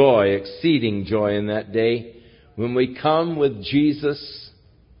and joy, exceeding joy in that day when we come with Jesus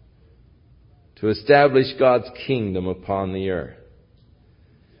to establish God's kingdom upon the earth.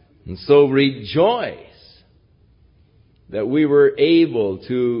 And so rejoice that we were able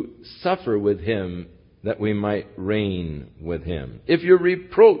to suffer with Him that we might reign with Him. If you're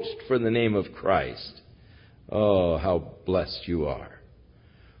reproached for the name of Christ, oh, how blessed you are.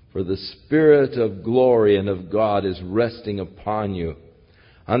 For the Spirit of glory and of God is resting upon you.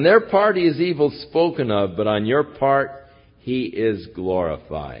 On their part He is evil spoken of, but on your part He is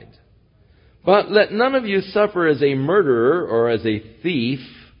glorified. But let none of you suffer as a murderer, or as a thief,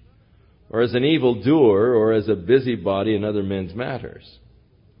 or as an evildoer, or as a busybody in other men's matters.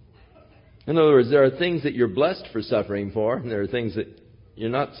 In other words, there are things that you're blessed for suffering for, and there are things that you're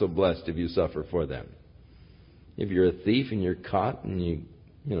not so blessed if you suffer for them. If you're a thief and you're caught and you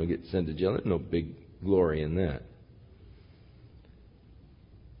get sent to jail, there's no big glory in that.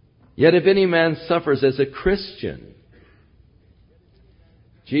 Yet if any man suffers as a Christian,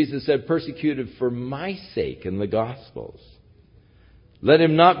 Jesus said, persecuted for my sake in the Gospels, let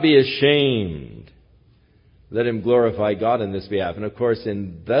him not be ashamed. Let him glorify God in this behalf. And of course,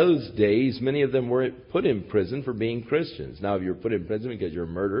 in those days, many of them were put in prison for being Christians. Now, if you're put in prison because you're a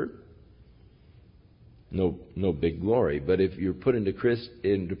murderer, no big glory. But if you're put into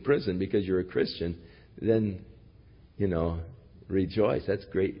prison because you're a Christian, then, rejoice. That's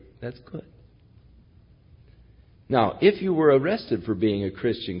great. That's good. Now, if you were arrested for being a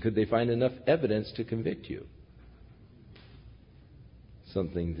Christian, could they find enough evidence to convict you?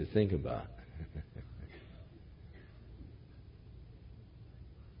 Something to think about.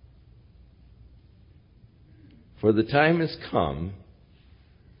 For the time has come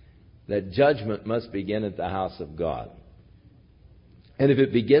that judgment must begin at the house of God. And if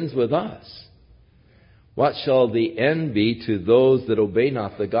it begins with us, what shall the end be to those that obey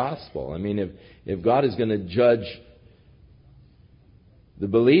not the gospel? I mean, if God is going to judge the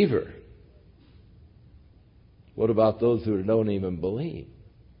believer, what about those who don't even believe?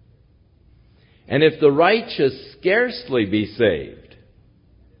 And if the righteous scarcely be saved,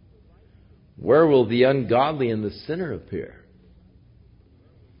 where will the ungodly and the sinner appear?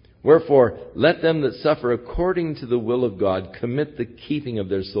 Wherefore, let them that suffer according to the will of God commit the keeping of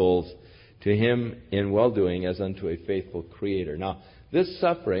their souls to Him in well-doing as unto a faithful Creator. Now, this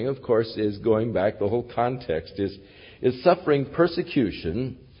suffering, of course, is going back, the whole context is suffering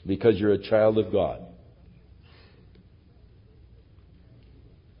persecution because you're a child of God.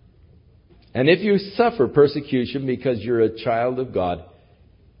 And if you suffer persecution because you're a child of God,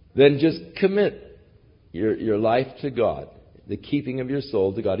 then just commit your life to God, the keeping of your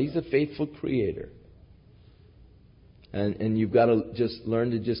soul to God. He's a faithful Creator. And you've got to just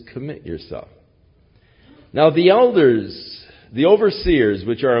learn to just commit yourself. Now the elders, the overseers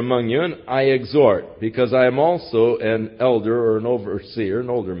which are among you, and I exhort, because I am also an elder or an overseer, an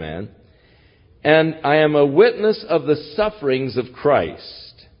older man, and I am a witness of the sufferings of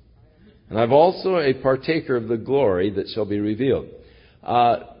Christ. And I'm also a partaker of the glory that shall be revealed.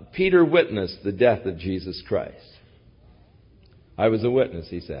 Peter witnessed the death of Jesus Christ. I was a witness,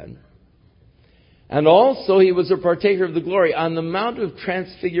 he said. And also he was a partaker of the glory on the Mount of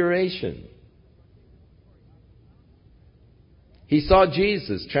Transfiguration. He saw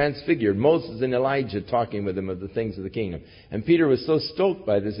Jesus transfigured, Moses and Elijah talking with him of the things of the kingdom. And Peter was so stoked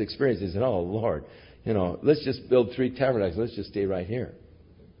by this experience, he said, oh Lord, let's just build 3 tabernacles. Let's just stay right here.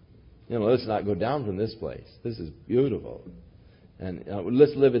 Let's not go down from this place. This is beautiful. And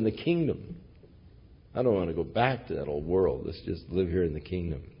let's live in the kingdom. I don't want to go back to that old world. Let's just live here in the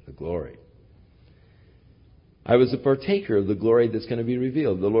kingdom, the glory. I was a partaker of the glory that's going to be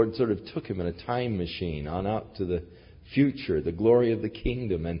revealed. The Lord sort of took him in a time machine on out to the future, the glory of the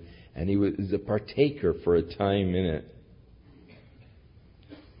kingdom, and he was a partaker for a time in it.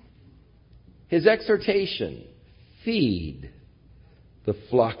 His exhortation, feed the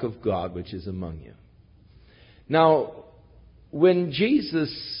flock of God which is among you. Now, when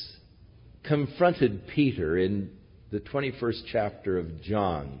Jesus confronted Peter in the 21st chapter of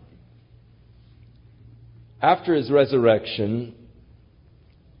John, after his resurrection,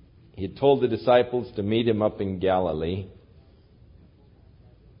 he had told the disciples to meet him up in Galilee.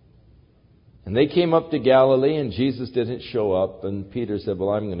 And they came up to Galilee, and Jesus didn't show up. And Peter said, well,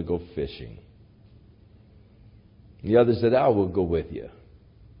 I'm going to go fishing. The other said, I will go with you.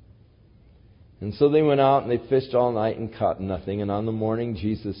 And so they went out and they fished all night and caught nothing. And on the morning,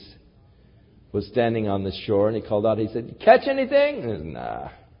 Jesus was standing on the shore and he called out. He said, "You catch anything?" And he said, "Nah."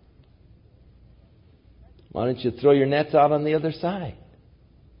 "Why don't you throw your nets out on the other side?"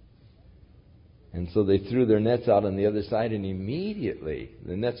 And so they threw their nets out on the other side, and immediately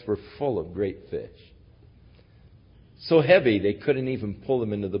the nets were full of great fish. So heavy they couldn't even pull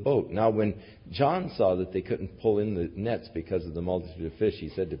them into the boat. Now when John saw that they couldn't pull in the nets because of the multitude of fish, he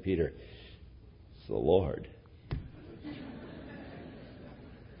said to Peter, "It's the Lord."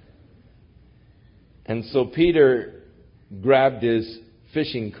 And so Peter grabbed his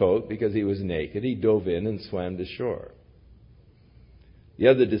fishing coat because he was naked. He dove in and swam to shore. The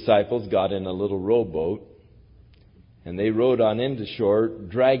other disciples got in a little rowboat, and they rowed on into shore,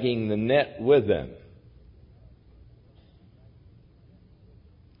 dragging the net with them.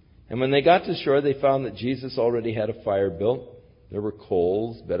 And when they got to shore, they found that Jesus already had a fire built. There were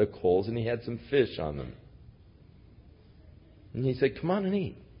coals, bed of coals, and he had some fish on them. And he said, "Come on and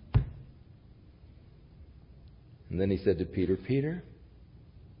eat." And then he said to Peter, "Peter,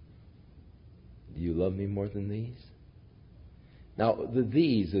 do you love me more than these?" Now, the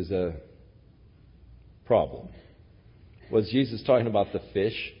 "these" is a problem. Was Jesus talking about the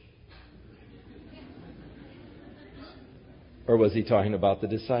fish? Or was he talking about the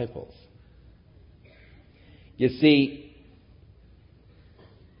disciples? You see,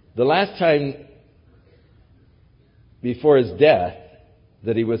 the last time before his death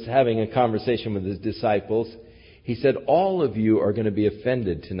that he was having a conversation with his disciples, he said, "All of you are going to be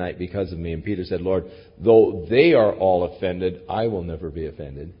offended tonight because of me." And Peter said, "Lord, though they are all offended, I will never be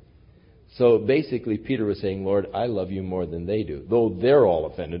offended." So basically, Peter was saying, "Lord, I love you more than they do. Though they're all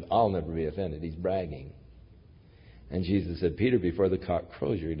offended, I'll never be offended." He's bragging. And Jesus said, "Peter, before the cock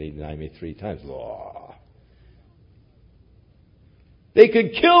crows, you're going to deny me 3 times. Oh, they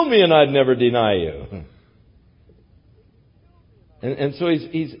could kill me and I'd never deny you. And so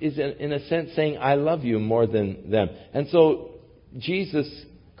he's in a sense saying, "I love you more than them." And so Jesus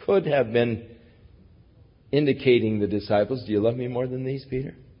could have been indicating the disciples, "Do you love me more than these,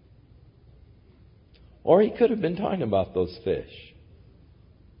 Peter?" Or he could have been talking about those fish.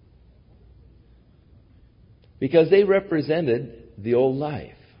 Because they represented the old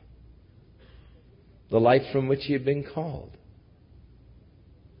life. The life from which he had been called.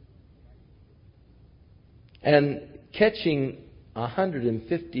 And catching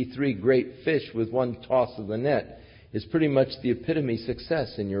 153 great fish with one toss of the net is pretty much the epitome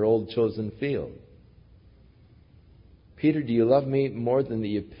success in your old chosen field. Peter, do you love me more than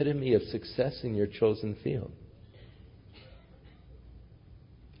the epitome of success in your chosen field?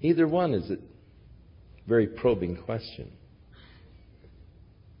 Either one is a very probing question.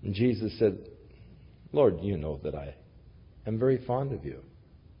 And Jesus said, "Lord, you know that I am very fond of you."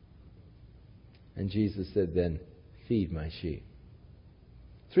 And Jesus said, "Then feed my sheep."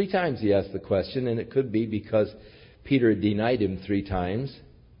 3 times he asked the question, and it could be because Peter had denied him 3 times,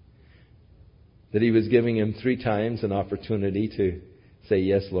 that he was giving him 3 times an opportunity to say,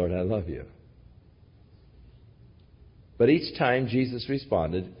 "Yes, Lord, I love you." But each time Jesus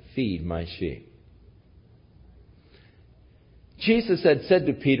responded, "Feed my sheep." Jesus had said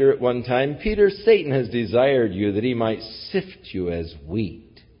to Peter at one time, "Peter, Satan has desired you that he might sift you as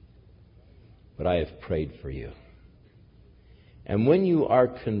wheat, but I have prayed for you. And when you are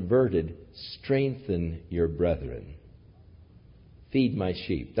converted, strengthen your brethren." Feed my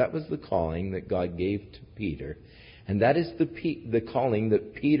sheep. That was the calling that God gave to Peter. And that is the calling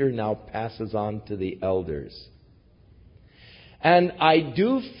that Peter now passes on to the elders. And I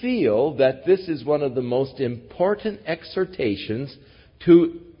do feel that this is one of the most important exhortations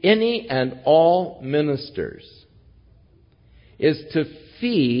to any and all ministers, is to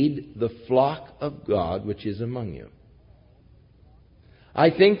feed the flock of God which is among you.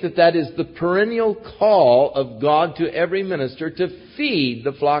 I think that is the perennial call of God to every minister, to feed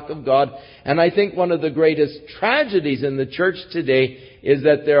the flock of God. And I think one of the greatest tragedies in the church today is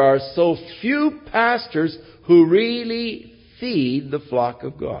that there are so few pastors who really feed the flock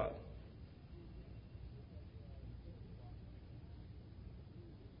of God.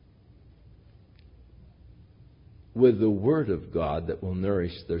 With the Word of God that will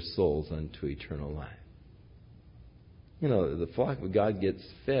nourish their souls unto eternal life. You know, the flock of God gets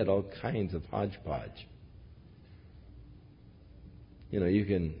fed all kinds of hodgepodge. You know, you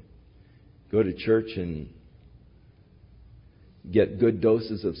can go to church and get good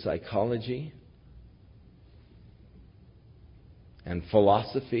doses of psychology and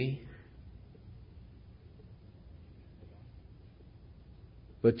philosophy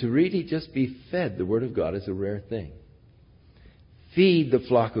But to really just be fed the Word of God is a rare thing. Feed the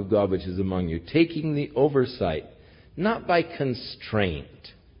flock of God which is among you, taking the oversight, not by constraint.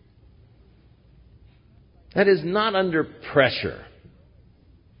 That is, not under pressure,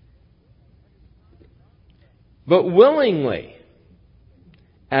 but willingly,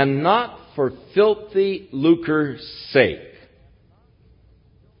 and not for filthy lucre's sake,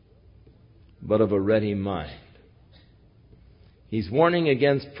 but of a ready mind. He's warning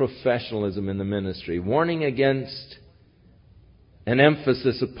against professionalism in the ministry, warning against an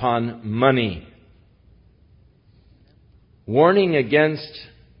emphasis upon money, warning against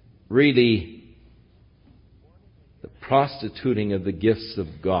really the prostituting of the gifts of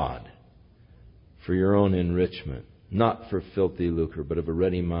God for your own enrichment, not for filthy lucre, but of a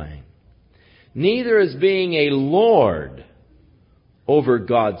ready mind. Neither as being a lord over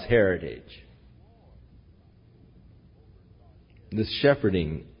God's heritage. The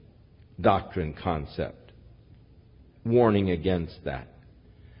shepherding doctrine concept. Warning against that.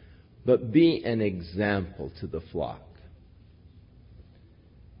 But be an example to the flock.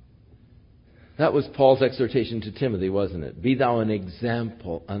 That was Paul's exhortation to Timothy, wasn't it? Be thou an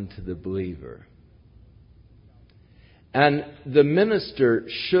example unto the believer. And the minister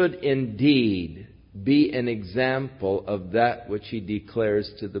should indeed be an example of that which he declares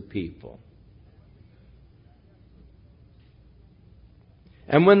to the people.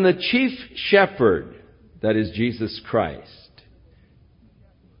 And when the chief shepherd, that is Jesus Christ,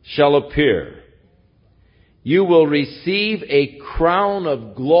 shall appear, you will receive a crown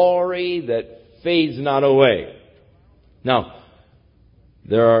of glory that fades not away. Now,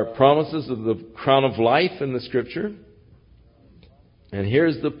 there are promises of the crown of life in the Scripture. And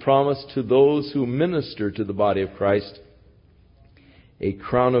here's the promise to those who minister to the body of Christ, a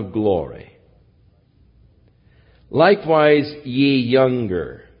crown of glory. Likewise, ye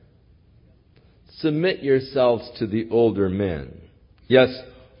younger, submit yourselves to the older men. Yes,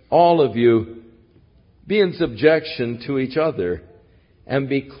 all of you, be in subjection to each other, and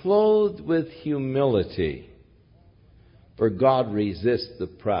be clothed with humility. For God resists the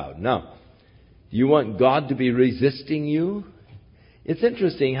proud. Now, do you want God to be resisting you? It's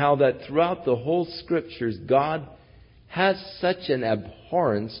interesting how that throughout the whole Scriptures, God has such an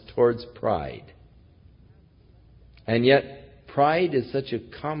abhorrence towards pride. And yet, pride is such a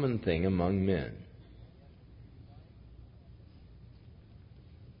common thing among men.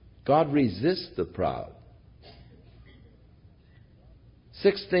 God resists the proud.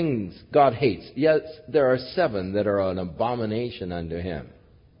 6 things God hates. Yes, there are 7 that are an abomination unto Him.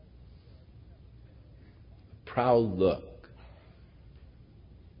 Proud look.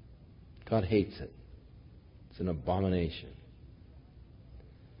 God hates it. It's an abomination.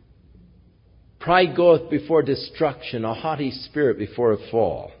 Pride goeth before destruction, a haughty spirit before a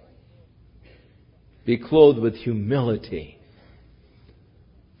fall. Be clothed with humility.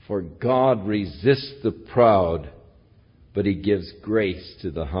 For God resists the proud, but He gives grace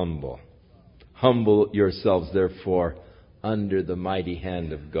to the humble. Humble yourselves, therefore, under the mighty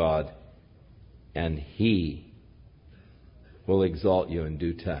hand of God, and He will exalt you in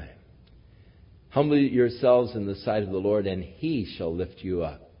due time. Humble yourselves in the sight of the Lord, and He shall lift you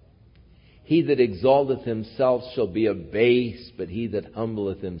up. He that exalteth himself shall be abased, but he that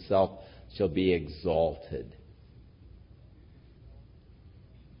humbleth himself shall be exalted.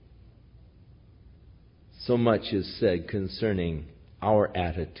 So much is said concerning our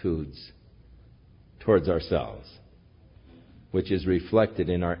attitudes towards ourselves, which is reflected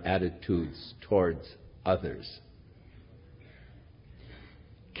in our attitudes towards others.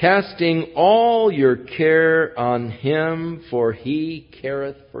 Casting all your care on Him, for He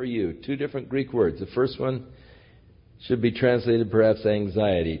careth for you. 2 different Greek words. The first one should be translated perhaps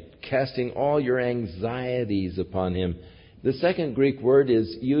anxiety. Casting all your anxieties upon Him. The second Greek word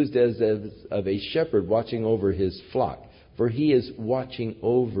is used as of a shepherd watching over his flock. For He is watching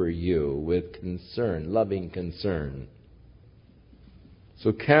over you with concern, loving concern.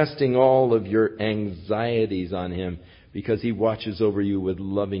 So casting all of your anxieties on Him, because He watches over you with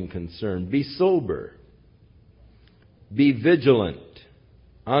loving concern. Be sober. Be vigilant.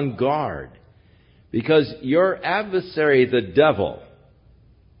 On guard. Because your adversary, the devil,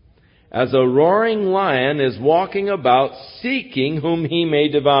 as a roaring lion, is walking about seeking whom he may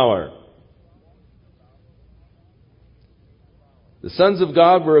devour. The sons of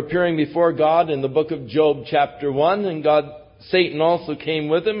God were appearing before God in the book of Job chapter 1, and Satan also came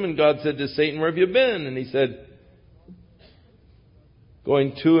with him, and God said to Satan, "Where have you been?" And he said,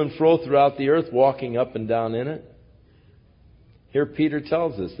 "Going to and fro throughout the earth, walking up and down in it." Here Peter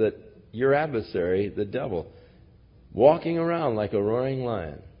tells us that your adversary, the devil, walking around like a roaring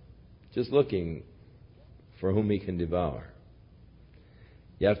lion, just looking for whom he can devour.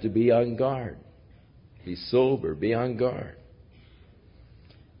 You have to be on guard. Be sober. Be on guard.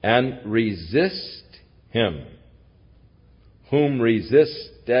 And resist him, whom resist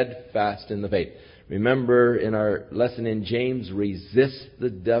steadfast in the faith. Remember in our lesson in James, resist the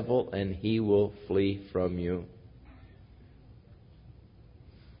devil and he will flee from you.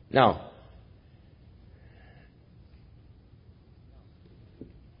 Now,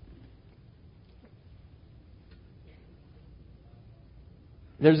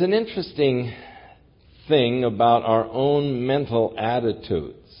 there's an interesting thing about our own mental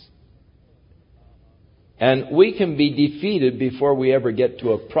attitudes. And we can be defeated before we ever get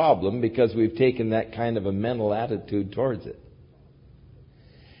to a problem because we've taken that kind of a mental attitude towards it.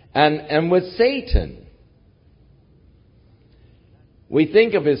 And with Satan, we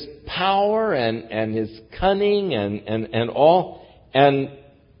think of his power and his cunning and all, and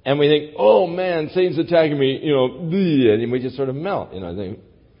we think, oh man, Satan's attacking me, and we just sort of melt, think,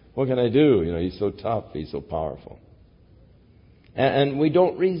 what can I do? He's so tough, he's so powerful. And we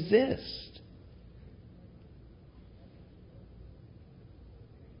don't resist.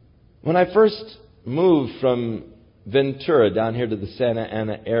 When I first moved from Ventura down here to the Santa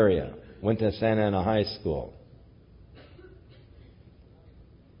Ana area, went to Santa Ana High School,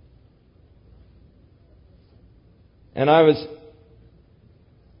 and I was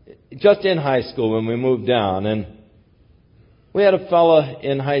just in high school when we moved down, and we had a fella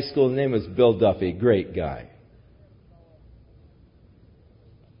in high school, his name was Bill Duffy, great guy.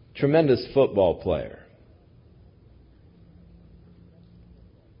 Tremendous football player.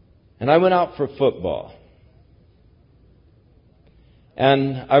 And I went out for football.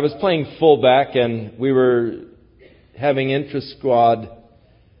 And I was playing fullback, and we were having intra-squad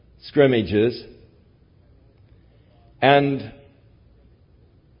scrimmages. And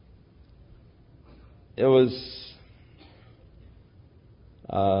it was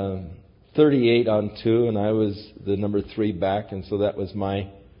 38 on 2, and I was the number 3 back, and so that was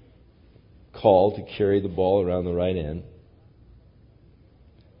my call to carry the ball around the right end.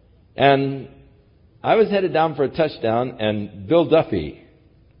 And I was headed down for a touchdown, and Bill Duffy,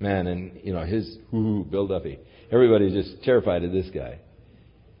 man, and Bill Duffy. Everybody's just terrified of this guy.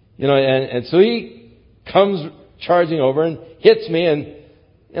 And so he comes charging over and hits me,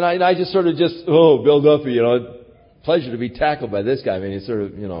 and I just sort of Bill Duffy, pleasure to be tackled by this guy. I mean, he's sort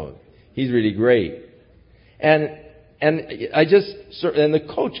of, he's really great. And the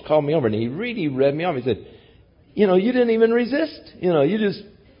coach called me over, and he really read me off. He said, you didn't even resist. You just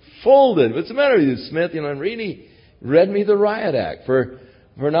folded. What's the matter with you, Smith? And really read me the riot act for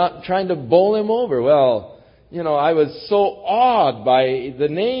not trying to bowl him over. Well, I was so awed by the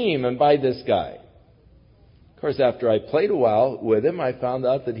name and by this guy. Of course, after I played a while with him, I found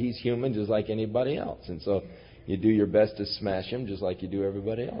out that he's human just like anybody else. And so you do your best to smash him just like you do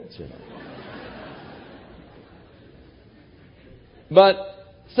everybody else, But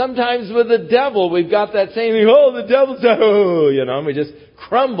sometimes with the devil, we've got that same thing, the devil's, and we just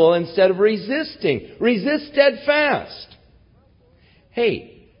crumble instead of resisting. Resist steadfast.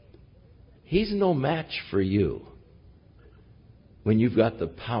 Hey, he's no match for you when you've got the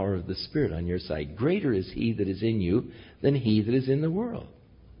power of the Spirit on your side. Greater is he that is in you than he that is in the world.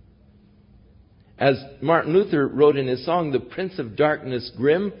 As Martin Luther wrote in his song, the Prince of Darkness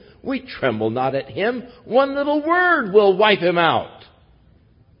grim, we tremble not at him. One little word will wipe him out.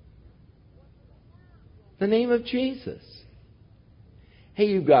 The name of Jesus. Hey,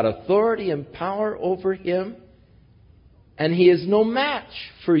 you've got authority and power over him, and he is no match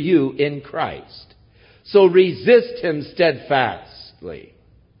for you in Christ. So resist him steadfastly.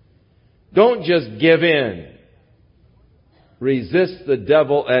 Don't just give in. Resist the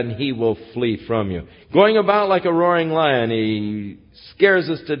devil and he will flee from you. Going about like a roaring lion, he scares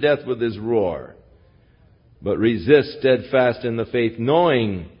us to death with his roar. But resist steadfast in the faith,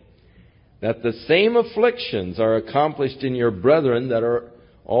 knowing that the same afflictions are accomplished in your brethren that are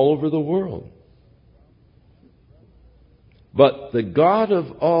all over the world. But the God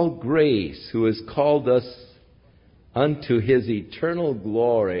of all grace, who has called us unto his eternal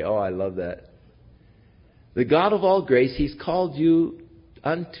glory. Oh, I love that. The God of all grace, he's called you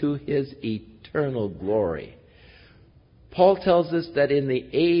unto his eternal glory. Paul tells us that in the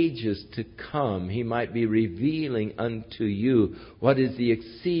ages to come, he might be revealing unto you what is the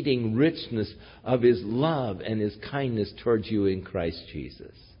exceeding richness of his love and his kindness towards you in Christ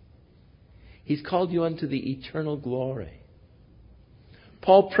Jesus. He's called you unto the eternal glory.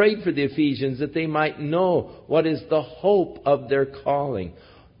 Paul prayed for the Ephesians that they might know what is the hope of their calling,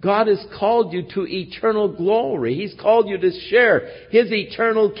 God has called you to eternal glory. He's called you to share His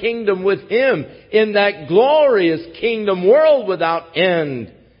eternal kingdom with Him in that glorious kingdom, world without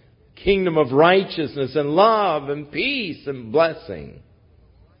end. Kingdom of righteousness and love and peace and blessing.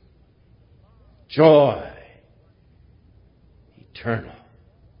 Joy. Eternal.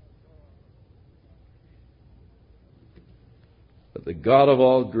 But the God of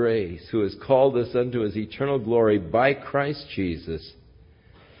all grace, who has called us unto His eternal glory by Christ Jesus,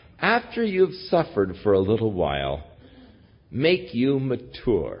 after you've suffered for a little while, make you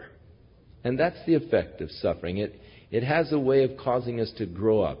mature. And that's the effect of suffering. It has a way of causing us to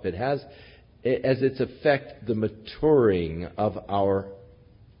grow up. It has as its effect the maturing of our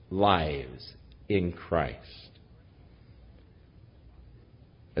lives in Christ.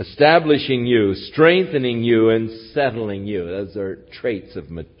 Establishing you, strengthening you, and settling you. Those are traits of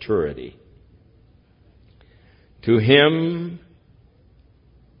maturity. To Him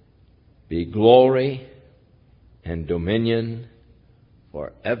be glory and dominion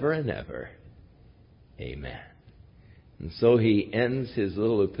forever and ever. Amen. And so he ends his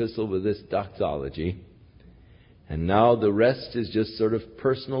little epistle with this doxology. And now the rest is just sort of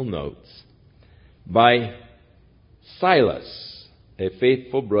personal notes. By Silas, a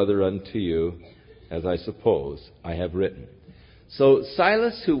faithful brother unto you, as I suppose I have written. So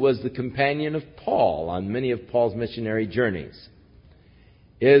Silas, who was the companion of Paul on many of Paul's missionary journeys,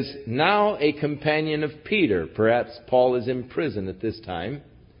 is now a companion of Peter. Perhaps Paul is in prison at this time.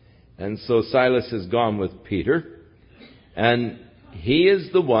 And so Silas has gone with Peter. And he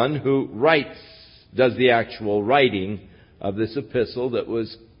is the one who does the actual writing of this epistle that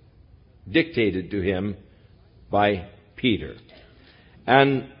was dictated to him by Peter.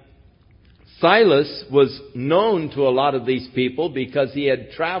 And Silas was known to a lot of these people because he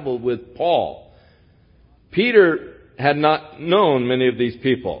had traveled with Paul. Peter had not known many of these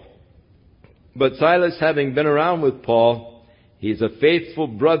people. But Silas, having been around with Paul, he's a faithful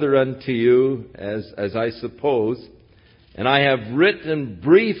brother unto you, as I suppose. And I have written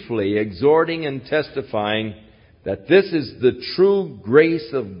briefly, exhorting and testifying that this is the true grace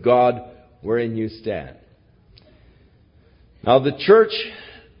of God wherein you stand. Now the church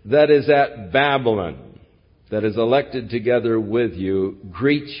that is at Babylon, that is elected together with you,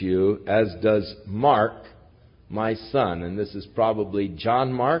 greets you, as does Mark, my son. And this is probably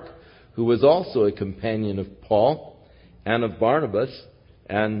John Mark, who was also a companion of Paul and of Barnabas,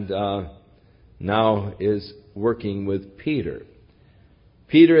 and now is working with Peter.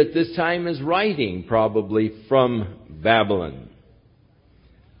 Peter at this time is writing probably from Babylon,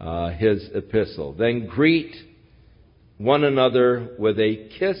 his epistle. Then greet one another with a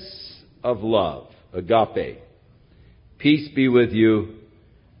kiss of love, agape. Peace be with you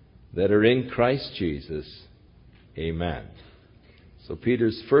that are in Christ Jesus. Amen. So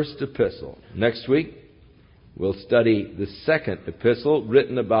Peter's first epistle. Next week, we'll study the second epistle,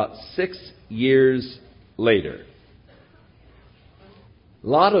 written about 6 years later. A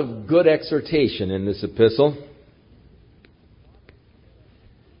lot of good exhortation in this epistle.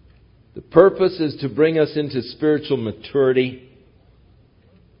 The purpose is to bring us into spiritual maturity,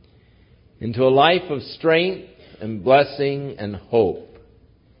 into a life of strength and blessing and hope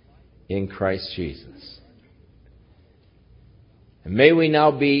in Christ Jesus. And may we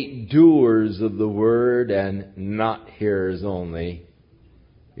now be doers of the word and not hearers only,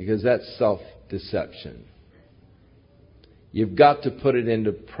 because that's self-deception. You've got to put it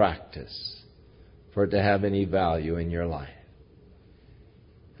into practice for it to have any value in your life.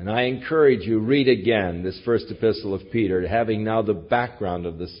 And I encourage you, read again this first epistle of Peter, having now the background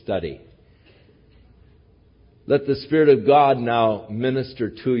of the study. Let the Spirit of God now minister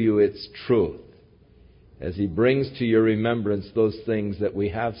to you its truth, as He brings to your remembrance those things that we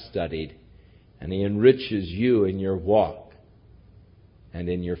have studied, and He enriches you in your walk and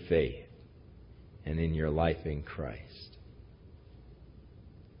in your faith and in your life in Christ.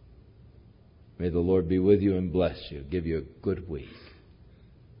 May the Lord be with you and bless you, give you a good week.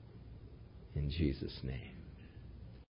 In Jesus' name.